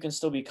 and you can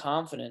still be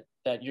confident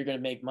that you're going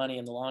to make money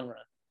in the long run.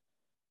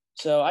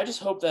 So I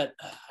just hope that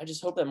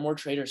more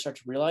traders start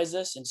to realize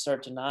this and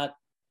start to not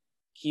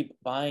keep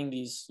buying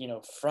these,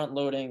 front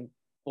loading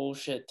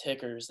bullshit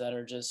tickers that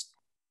are just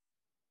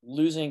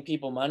losing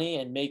people money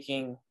and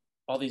making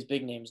all these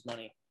big names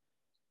money.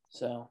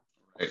 So,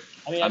 right.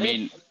 I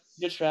mean, it's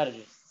a good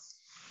strategy.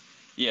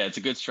 Yeah, it's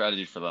a good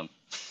strategy for them.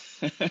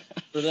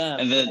 For them.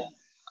 And then,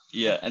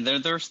 and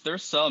then there's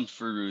some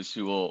Furus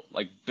who will,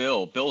 like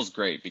Bill. Bill's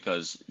great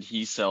because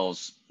he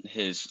sells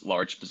his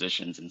large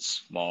positions in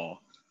small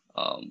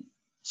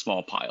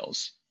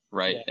piles,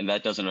 right? Yeah. And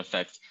that doesn't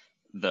affect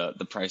the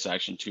price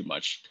action too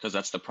much because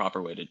that's the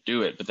proper way to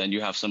do it. But then you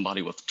have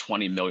somebody with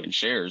 20 million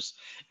shares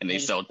and they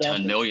sell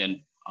 10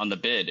 million on the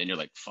bid, and you're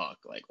like, fuck,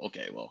 like,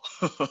 okay, well,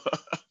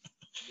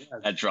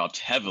 that dropped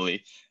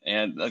heavily.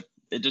 And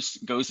it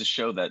just goes to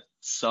show that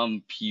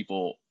some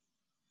people,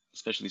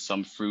 especially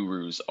some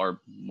Furus,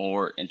 are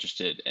more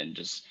interested in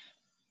just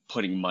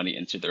putting money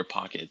into their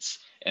pockets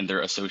and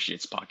their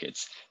associates'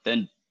 pockets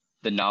than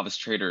the novice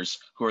traders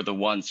who are the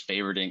ones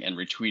favoriting and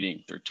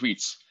retweeting their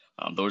tweets.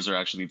 Those are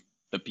actually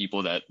the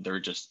people that they're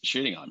just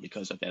shitting on,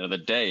 because at the end of the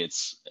day,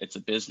 it's a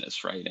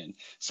business, right? And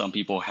some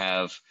people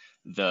have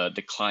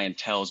the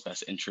clientele's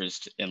best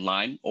interest in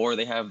line, or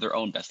they have their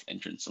own best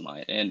interest in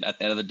line. And at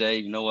the end of the day,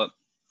 you know what?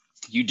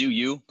 You do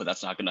you, but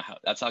that's not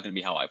gonna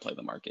be how I play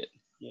the market.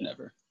 Yeah.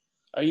 Never.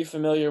 Are you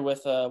familiar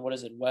with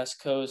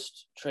West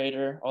Coast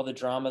Trader? All the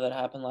drama that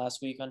happened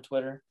last week on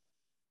Twitter.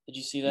 Did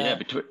you see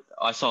that? Yeah,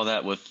 I saw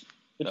that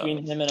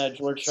between him and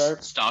George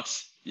Sharp.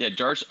 Stocks. Yeah,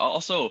 George.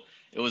 Also,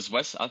 it was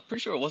West. I'm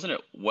pretty sure it wasn't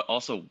it.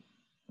 Also,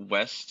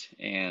 West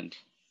and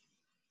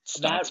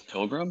Stocks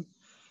Pilgrim.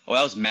 Oh,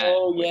 that was Matt.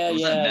 Oh yeah,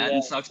 was yeah. That Matt yeah,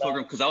 and Stocks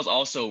Pilgrim, because that was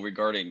also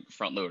regarding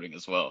front loading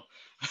as well.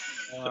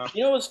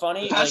 You know what's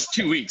funny? The past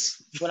 2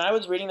 weeks. When I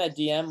was reading that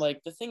DM,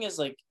 like the thing is,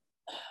 like,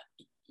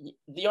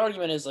 the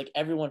argument is like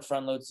everyone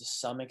front loads to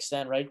some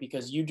extent, right?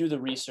 Because you do the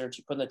research,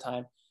 you put in the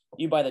time,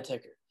 you buy the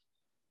ticker.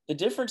 The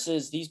difference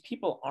is these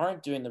people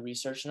aren't doing the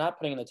research, not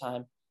putting in the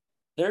time.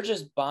 They're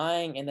just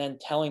buying and then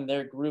telling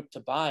their group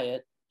to buy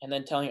it and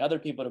then telling other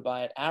people to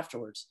buy it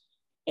afterwards.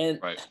 And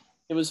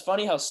It was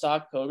funny how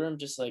Stock Pilgrim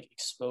just like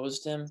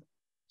exposed him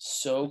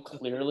so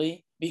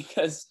clearly,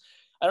 because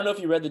I don't know if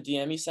you read the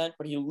DM he sent,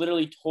 but he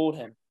literally told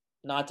him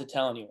not to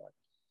tell anyone.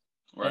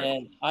 Right.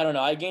 And I don't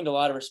know, I gained a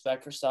lot of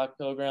respect for Stock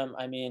Pilgrim.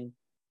 I mean,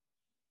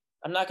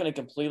 I'm not going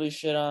to completely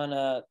shit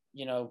on,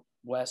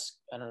 West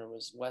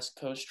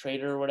Coast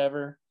Trader or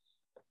whatever,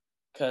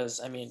 because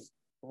I mean,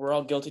 we're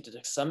all guilty to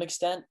some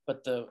extent,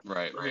 but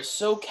it was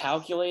so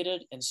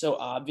calculated and so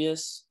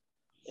obvious.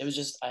 It was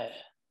just,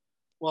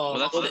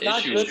 it's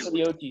not good for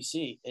the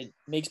OTC. It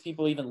makes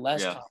people even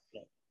less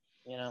confident,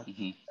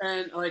 Mm-hmm.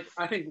 And like,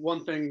 I think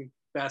one thing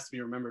that has to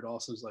be remembered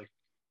also is like,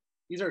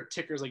 these are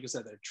tickers, like you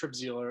said, they're trip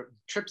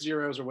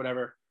zeros or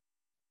whatever,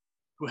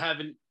 who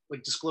haven't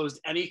like disclosed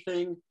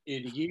anything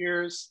in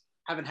years,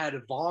 haven't had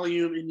a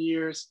volume in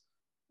years.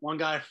 One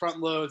guy front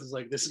loads is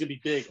like, this is gonna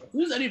be big. If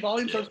there's any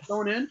volume starts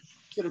going in,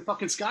 it's gonna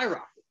fucking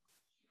skyrocket.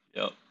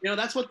 Yep.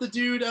 That's what the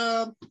dude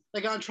that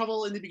got in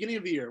trouble in the beginning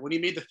of the year when he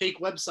made the fake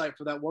website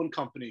for that one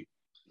company.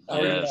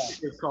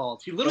 It's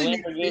called. He literally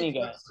made a fake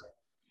website.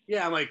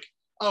 Yeah, I'm like,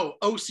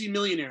 OC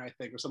Millionaire, I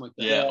think, or something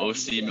like that. Yeah,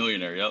 OC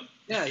Millionaire, yep.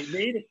 Yeah, he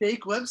made a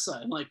fake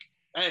website. I'm like,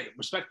 hey,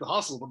 respect the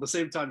hustle, but at the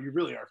same time, you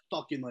really are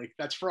fucking like,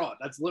 that's fraud.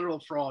 That's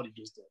literal fraud he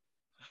just did.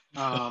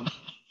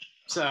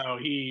 So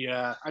he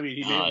he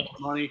made a lot of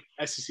money.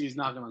 SEC is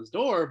knocking on his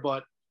door,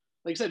 but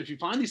like I said, if you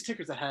find these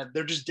tickers that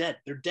they're just dead.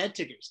 They're dead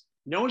tickers.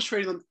 No one's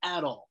trading them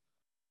at all.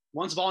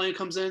 Once volume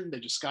comes in, they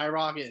just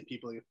skyrocket, and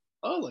people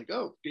are like,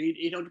 gained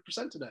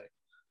 800% today.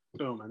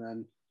 Boom, and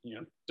then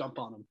dump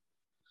on them.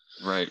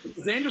 Right. It's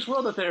a dangerous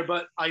world out there,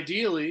 but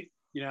ideally,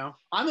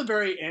 I'm a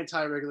very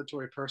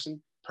anti-regulatory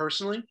person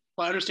personally,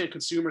 but I understand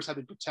consumers have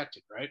to be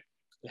protected, right?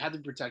 They have to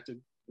be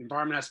protected. The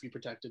environment has to be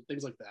protected,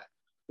 things like that.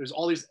 There's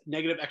all these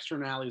negative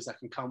externalities that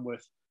can come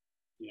with,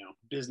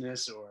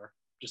 business or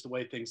just the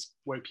way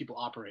people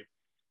operate.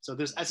 So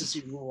this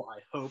SEC rule,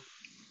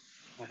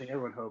 I think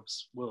everyone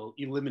hopes, will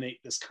eliminate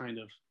this kind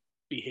of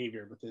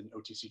behavior within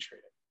OTC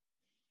trading.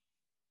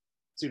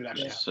 See what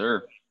actually happens.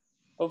 Sir.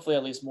 Hopefully,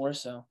 at least more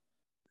so.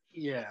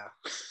 Yeah.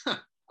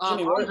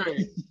 Jimmy, what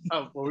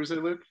were you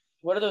saying, Luke?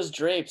 What are those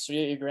drapes? Are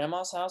you at your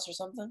grandma's house or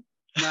something?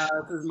 No,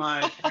 this is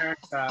my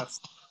parents' house.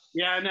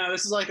 Yeah, no,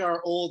 this is like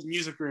our old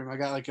music room. I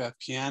got like a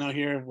piano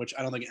here, which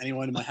I don't think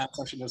anyone in my house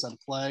actually knows how to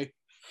play.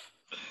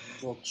 A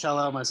little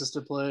cello my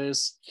sister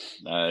plays.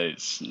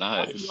 Nice.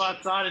 I can go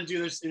outside and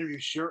do this interview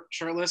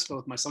shirtless, but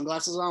with my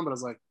sunglasses on. But I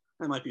was like,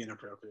 that might be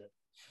inappropriate.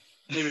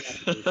 Maybe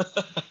not.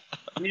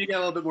 I need to get a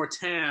little bit more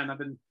tan.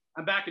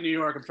 I'm back in New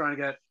York. I'm trying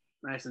to get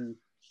nice and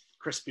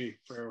crispy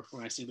for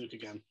when I see Luke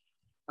again.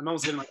 I'm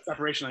almost getting like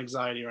separation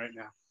anxiety right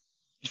now.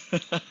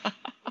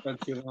 Been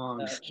too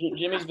long.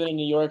 Jimmy's been in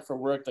New York for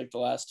work like the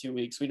last 2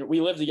 weeks. We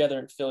live together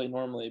in Philly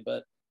normally,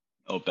 but.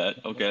 Oh, bet.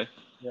 Okay.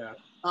 Yeah.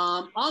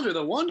 Andre,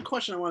 the one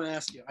question I want to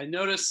ask you, I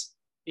noticed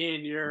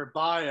in your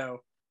bio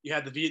you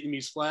had the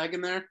Vietnamese flag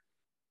in there.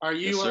 Are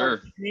you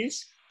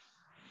Vietnamese?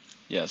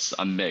 Yes,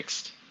 I'm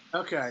mixed.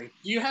 Okay.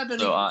 Do you have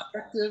any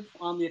perspective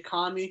on the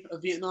economy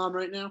of Vietnam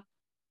right now?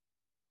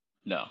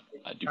 No,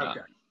 I do not.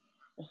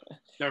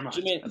 Never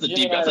mind.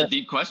 That's a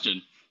deep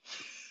question.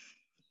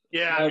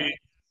 Yeah,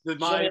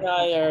 Jimmy and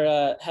I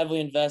are heavily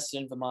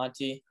invested in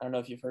Vimonte. I don't know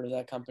if you've heard of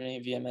that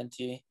company,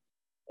 VMNT,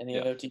 and the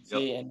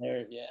OTC, and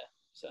they're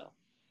so.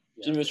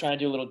 Jimmy was trying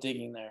to do a little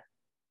digging there,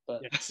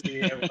 but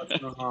see what's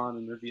going on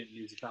in the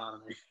Vietnamese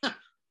economy.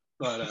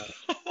 But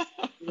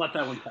let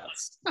that one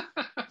pass.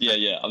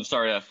 Yeah. I'm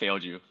sorry I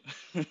failed you.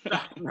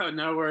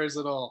 No worries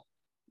at all.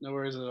 No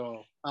worries at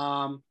all.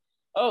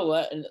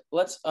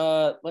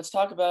 Let's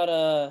talk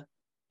about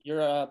your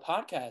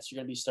podcast you're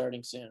going to be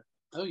starting soon.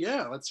 Oh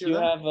yeah, let's hear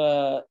that.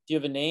 Do you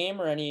have a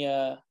name or any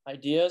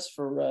ideas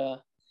for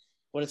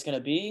what it's going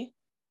to be?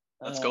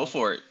 Let's go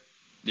for it.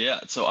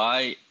 Yeah, so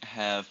I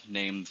have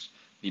named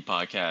the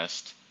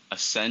podcast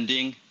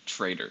Ascending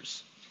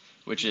Traders,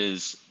 which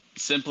is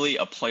simply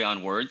a play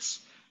on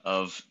words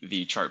of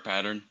the chart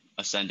pattern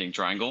ascending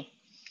triangle.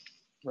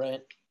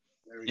 Right.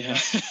 There we go.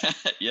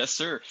 Yes,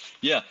 sir.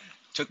 Yeah.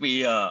 Took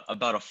me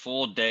about a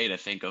full day to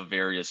think of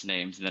various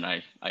names, and then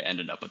I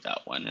ended up with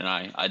that one, and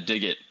I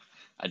dig it.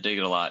 I dig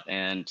it a lot.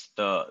 And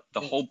the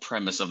whole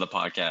premise of the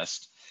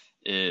podcast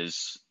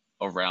is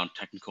around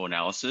technical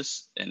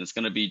analysis, and it's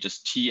going to be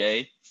just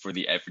TA for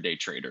the everyday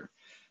trader.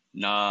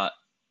 Not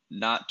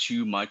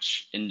too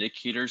much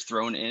indicators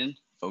thrown in,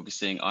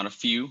 focusing on a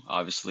few,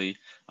 obviously,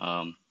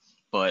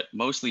 but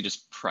mostly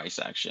just price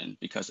action,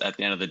 because at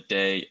the end of the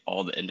day,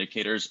 all the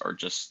indicators are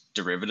just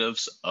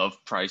derivatives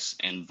of price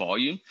and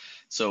volume.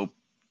 So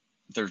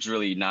there's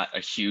really not a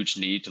huge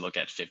need to look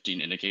at 15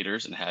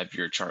 indicators and have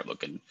your chart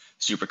looking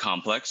super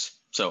complex.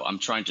 So I'm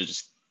trying to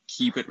just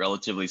keep it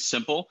relatively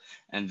simple.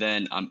 And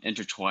then I'm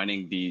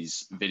intertwining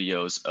these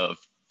videos of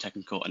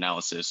technical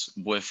analysis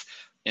with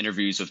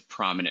interviews with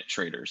prominent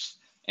traders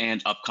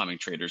and upcoming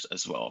traders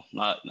as well.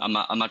 I'm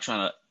not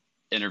trying to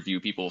interview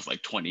people with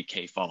like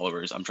 20K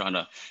followers. I'm trying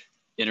to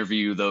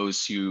interview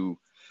those who,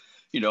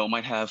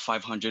 might have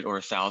 500 or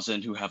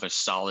 1,000, who have a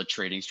solid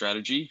trading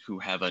strategy, who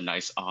have a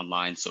nice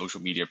online social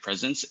media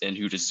presence, and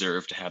who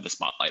deserve to have the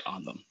spotlight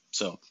on them.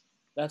 So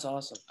that's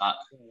awesome.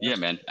 Yeah,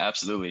 man,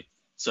 absolutely.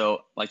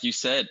 So like you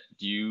said,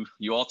 you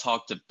all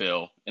talked to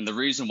Bill, and the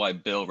reason why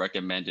Bill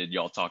recommended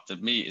y'all talk to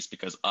me is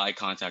because I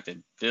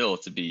contacted Bill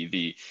to be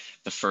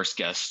the first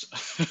guest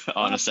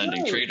on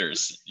Ascending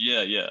Traders.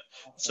 Yeah.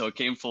 So it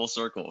came full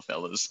circle,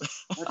 fellas.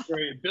 That's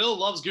great. Bill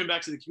loves giving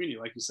back to the community,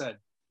 like you said.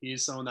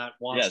 He's someone that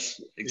wants.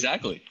 Yes,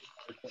 exactly.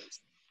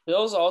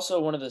 Bill's also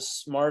one of the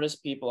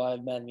smartest people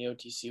I've met in the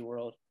OTC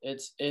world.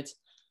 It's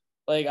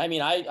like,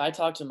 I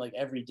talk to him like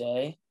every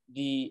day.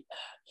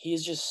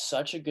 He's just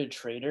such a good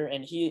trader,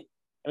 and he's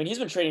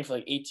been trading for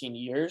like 18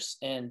 years,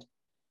 and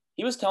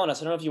he was telling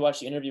us, I don't know if you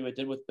watched the interview we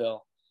did with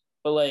Bill,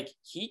 but like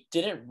he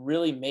didn't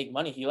really make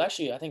money. He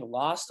actually, I think,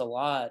 lost a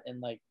lot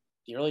in like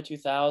the early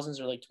 2000s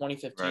or like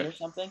 2015 or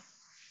something.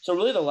 So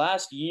really the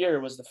last year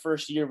was the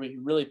first year where he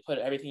really put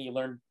everything he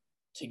learned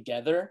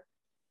together.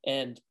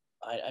 And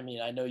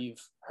I know you've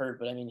heard,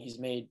 but he's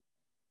made,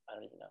 I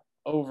don't even know,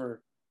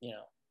 over,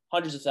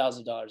 hundreds of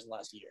thousands of dollars in the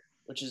last year,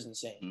 which is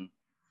insane.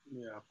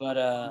 Yeah.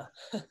 But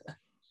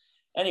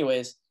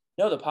anyways,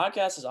 No, the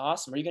podcast is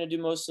awesome. Are you going to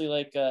do mostly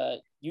like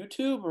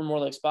YouTube or more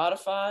like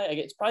Spotify?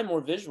 It's probably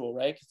more visual,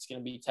 right? 'Cause it's going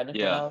to be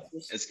technical Yeah,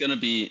 analysis. it's gonna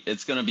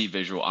be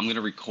visual. I'm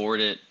gonna record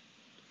it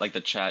like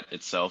the chat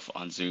itself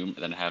on Zoom and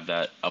then have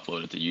that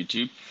uploaded to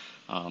YouTube.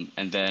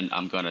 And then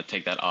I'm gonna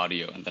take that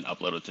audio and then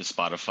upload it to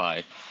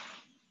Spotify,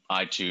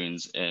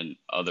 iTunes, and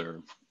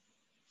other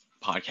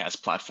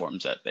podcast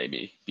platforms that they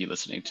may be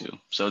listening to.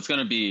 So it's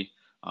gonna be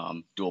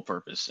dual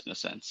purpose in a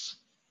sense.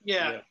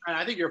 Yeah, Yeah. and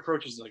I think your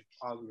approach is like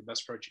probably the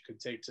best approach you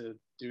could take to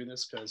doing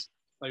this because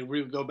like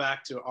we would go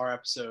back to our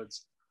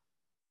episodes.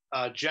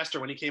 Jester,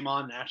 when he came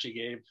on and actually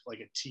gave like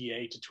a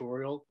TA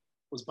tutorial,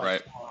 was by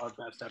Right. far our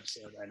best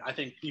episode. And I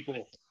think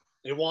people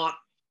they want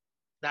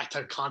that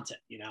type of content,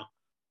 you know.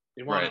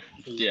 They want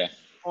Right. to Yeah.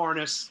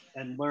 harness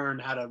and learn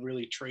how to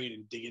really trade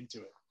and dig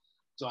into it.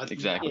 So I think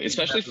Exactly. I think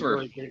Especially that's a for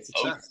really great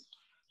success.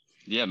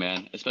 Yeah,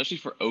 man. Especially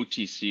for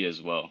OTC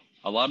as well.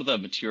 A lot of the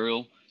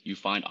material you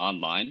find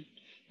online,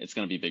 it's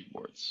going to be big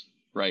boards,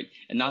 right?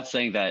 And not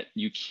saying that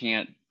you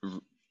can't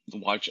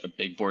watch a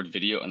big board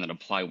video and then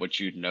apply what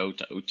you know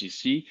to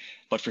OTC,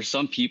 but for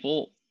some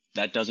people,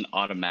 that doesn't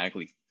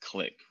automatically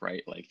click,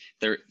 right? Like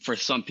for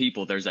some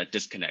people, there's that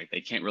disconnect.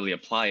 They can't really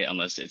apply it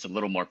unless it's a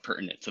little more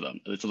pertinent to them.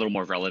 It's a little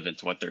more relevant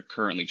to what they're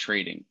currently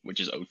trading, which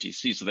is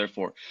OTC. So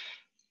therefore,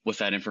 with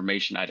that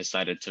information, I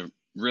decided to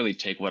really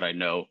take what I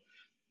know,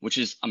 which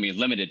is, I mean,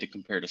 limited to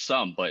compare to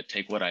some, but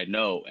take what I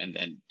know and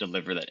then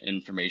deliver that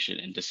information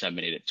and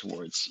disseminate it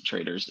towards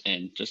traders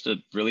in just a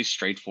really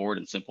straightforward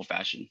and simple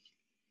fashion.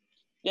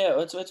 Yeah,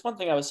 it's one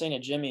thing I was saying to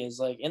Jimmy is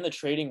like in the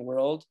trading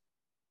world,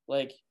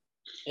 like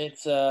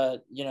it's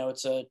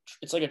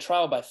it's like a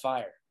trial by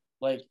fire.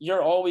 Like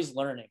you're always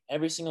learning.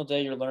 Every single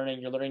day you're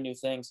learning new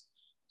things.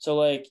 So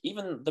like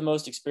even the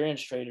most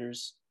experienced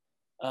traders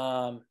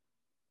are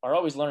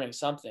always learning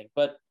something.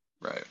 But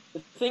Right. the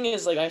thing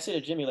is, like I say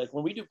to Jimmy, like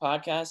when we do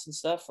podcasts and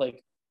stuff,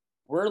 like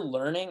we're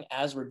learning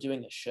as we're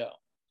doing the show.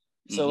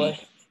 So Mm-hmm.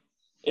 like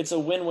it's a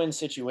win-win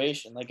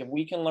situation. Like if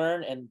we can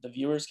learn and the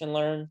viewers can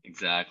learn,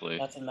 Exactly.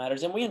 that's what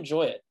matters. And we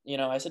enjoy it. You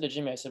know, I said to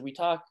Jimmy, I said, we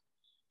talk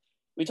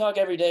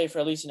every day for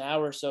at least an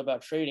hour or so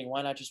about trading.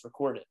 Why not just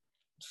record it?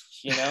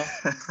 You know?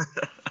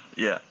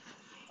 Yeah.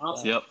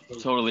 Awesome. Yep.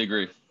 Totally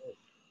agree.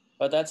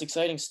 But that's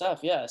exciting stuff.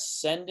 Yeah.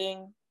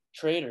 Ascending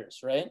Traders,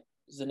 right?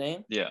 Is the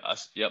name? Yeah.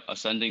 Yep.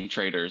 Ascending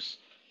Traders.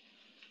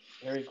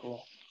 Very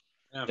cool.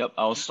 Yeah. Yep.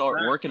 I'll start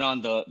working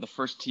on the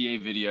first TA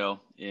video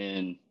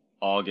in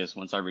August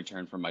once I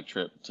return from my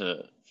trip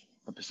to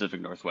the Pacific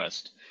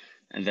Northwest.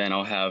 And then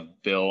I'll have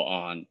Bill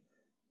on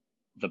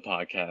the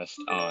podcast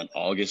on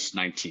August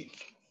 19th.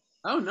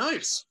 Oh,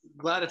 nice.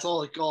 Glad it's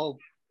all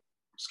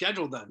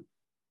scheduled then.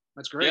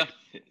 That's great.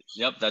 Yeah.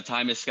 Yep. That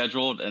time is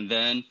scheduled. And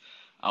then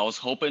I was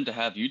hoping to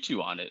have you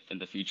two on it in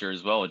the future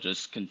as well.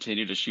 Just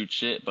continue to shoot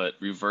shit, but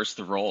reverse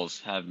the roles.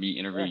 Have me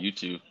interview you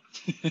two.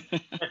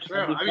 That's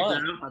true.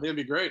 I think it'd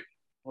be great.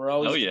 We're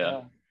always. Oh,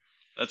 yeah.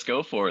 Let's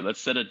go for it. Let's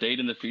set a date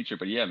in the future.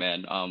 But yeah,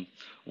 man,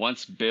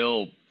 once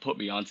Bill put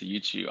me onto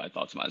YouTube, I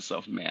thought to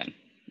myself, man,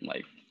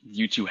 like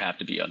you two have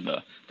to be on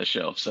the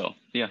show. So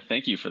yeah,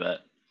 thank you for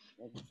that.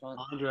 That'd be fun.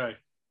 Andre,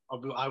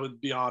 I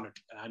would be honored.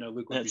 I know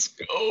Luke would Let's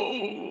be.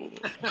 go.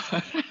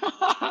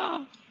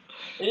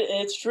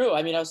 It's true.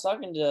 I mean,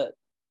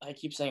 I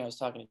keep saying I was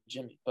talking to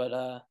Jimmy,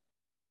 but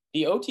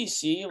the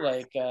OTC,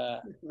 like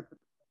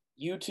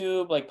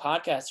YouTube, like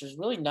podcasts, there's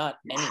really not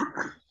any.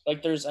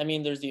 Like there's the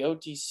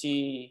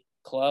OTC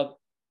club,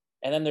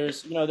 and then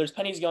there's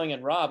Pennies Going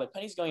in Raw, but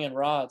Pennies Going in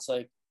Raw, it's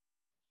like,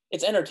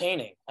 it's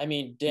entertaining. I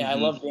mean, I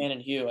love Dan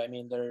and Hugh. I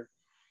mean,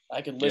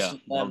 I could listen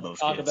to them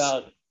talk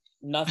about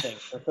nothing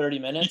for 30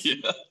 minutes.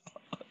 Yeah.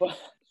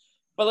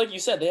 But like you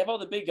said, they have all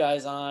the big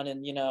guys on,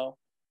 and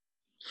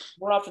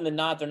more often than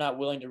not, they're not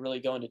willing to really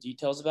go into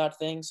details about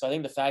things. So I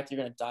think the fact that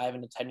you're going to dive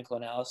into technical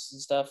analysis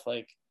and stuff,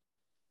 like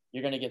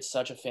you're going to get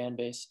such a fan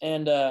base.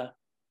 And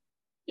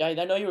yeah, I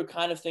know you were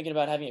kind of thinking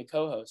about having a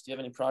co-host. Do you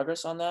have any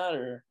progress on that,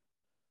 or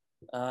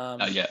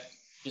Not yet.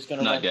 Just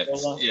gonna Not run yet.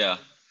 solo?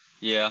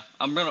 Yeah.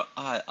 I'm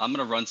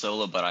gonna run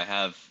solo, but I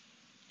have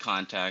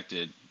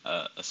contacted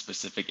a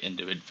specific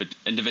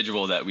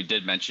individual that we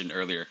did mention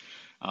earlier,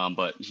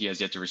 but he has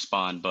yet to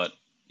respond. But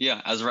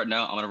yeah, as of right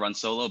now, I'm gonna run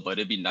solo. But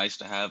it'd be nice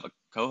to have a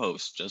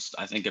co-host.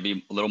 I think it'd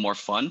be a little more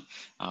fun,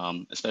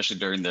 especially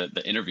during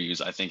the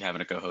interviews. I think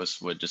having a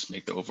co-host would just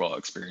make the overall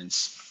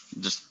experience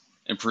just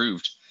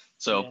improved.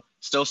 So Yeah.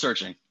 Still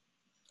searching.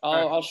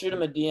 I'll shoot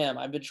him a DM.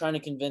 I've been trying to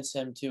convince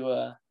him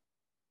to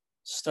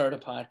start a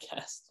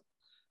podcast.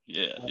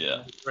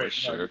 Yeah, for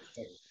sure.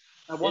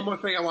 One more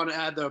thing I want to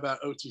add though about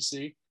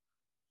OTC.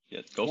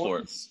 Yeah, go for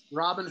it.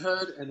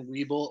 Robinhood and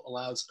Webull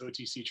allows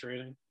OTC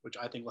trading, which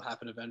I think will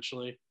happen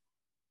eventually.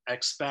 I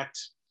expect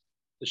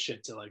the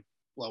shit to like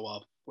blow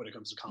up when it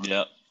comes to content.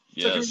 Yep.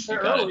 Yes, you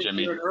got it,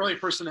 Jimmy. If you're an early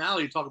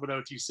personality, talk about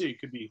OTC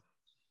could be,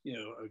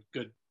 a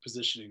good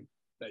positioning.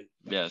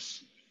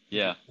 Yes.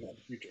 Yeah.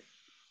 Future.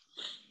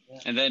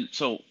 And then,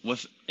 so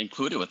with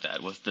included with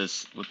that, with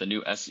the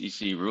new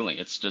SEC ruling,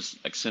 it's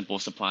just like simple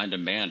supply and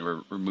demand.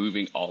 We're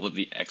removing all of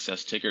the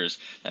excess tickers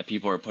that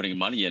people are putting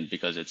money in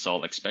because it's all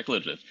like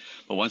speculative.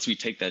 But once we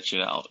take that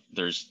shit out,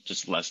 there's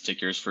just less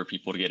tickers for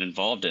people to get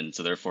involved in.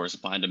 So therefore,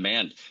 supply and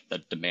demand,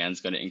 that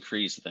demand's going to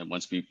increase. Then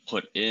once we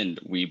put in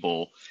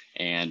Webull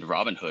and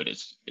Robinhood,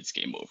 it's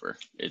game over.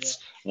 It's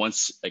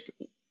once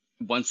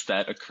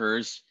that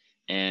occurs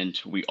and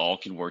we all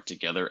can work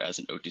together as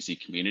an OTC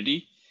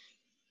community,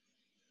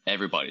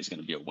 everybody's going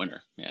to be a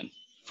winner, man,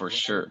 for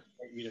sure.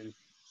 And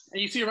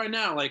you see right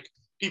now, like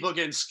people are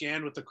getting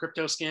scammed with the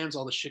crypto scams,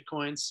 all the shit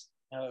coins.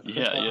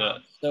 Yeah.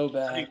 So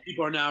bad. I think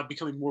people are now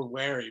becoming more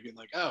wary, being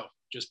like, oh,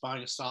 just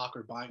buying a stock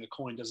or buying a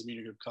coin doesn't mean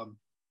you're going to become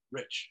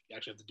rich. You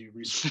actually have to do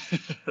research.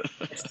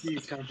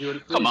 SEC's kind of doing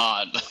it. Come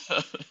on.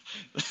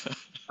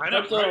 I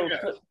know.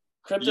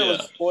 Crypto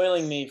was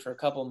spoiling me for a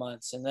couple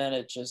months, and then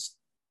it just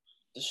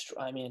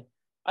I mean,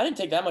 I didn't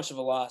take that much of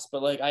a loss,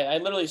 but like I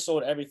literally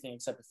sold everything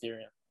except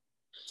Ethereum.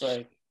 It's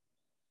like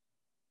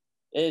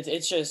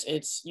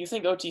it's you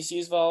think OTC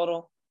is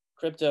volatile,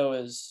 crypto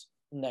is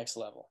next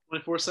level.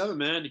 24/7,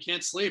 man. You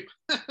can't sleep.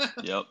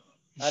 Yep.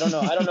 I don't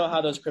know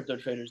how those crypto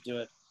traders do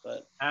it,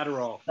 but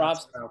Adderall.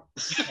 Props.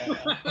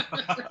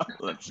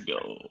 Let's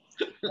go.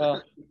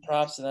 Well,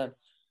 props to them.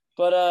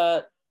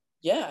 But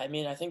yeah, I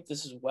mean, I think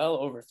this is well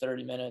over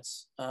 30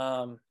 minutes.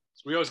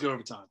 We always go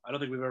over time. I don't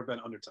think we've ever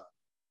been under time.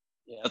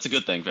 Yeah. That's a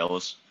good thing,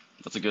 fellas.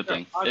 That's a good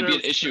thing. It'd be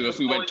an issue if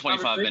we went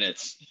 25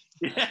 minutes.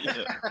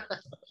 Yeah.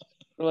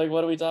 We're like,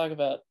 what do we talk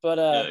about? But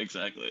yeah,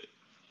 exactly.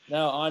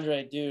 No,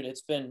 Andre, dude,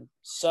 it's been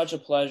such a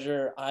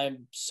pleasure.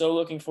 I'm so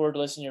looking forward to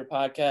listening to your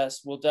podcast.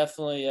 We'll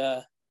definitely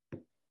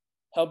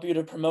help you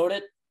to promote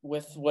it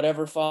with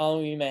whatever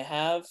following you may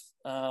have.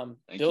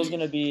 Bill's going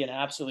to be an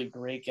absolutely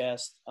great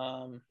guest.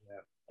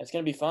 It's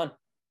going to be fun.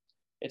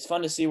 It's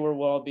fun to see where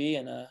we'll all be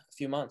in a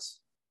few months.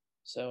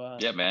 So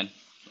yeah, man,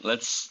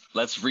 let's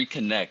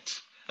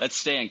reconnect. Let's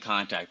stay in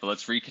contact, but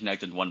let's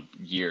reconnect in 1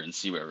 year and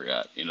see where we're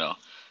at, you know?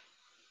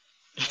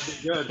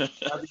 That'd be good.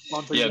 That'd be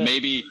fun for yeah,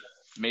 you.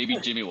 maybe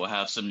Jimmy will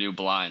have some new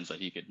blinds that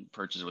he could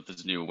purchase with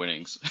his new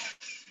winnings.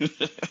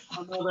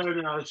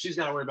 No, she's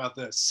got to worry about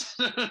this.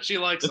 She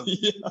likes them.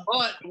 Yeah.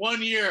 But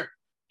 1 year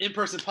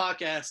in-person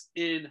podcast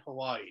in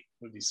Hawaii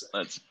would be sick.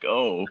 Let's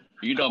go.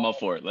 You know I'm up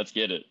for it. Let's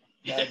get it.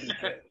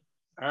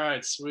 All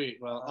right, sweet.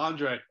 Well,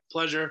 Andre,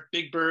 pleasure.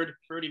 Big Bird,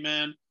 Birdie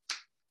man.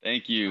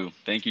 Thank you,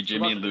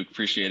 Jimmy and Luke.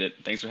 Appreciate it.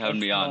 Thanks for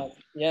having me on.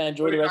 Yeah,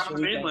 enjoy the rest of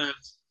the weekend.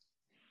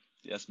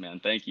 Yes, man.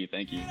 Thank you.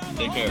 Take care.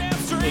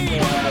 Let's go make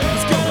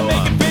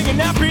it big and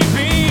not be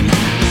beat.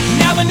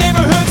 Now the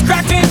neighborhood's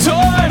cracked and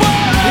torn.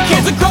 The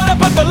kids are grown up,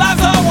 but the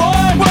lives are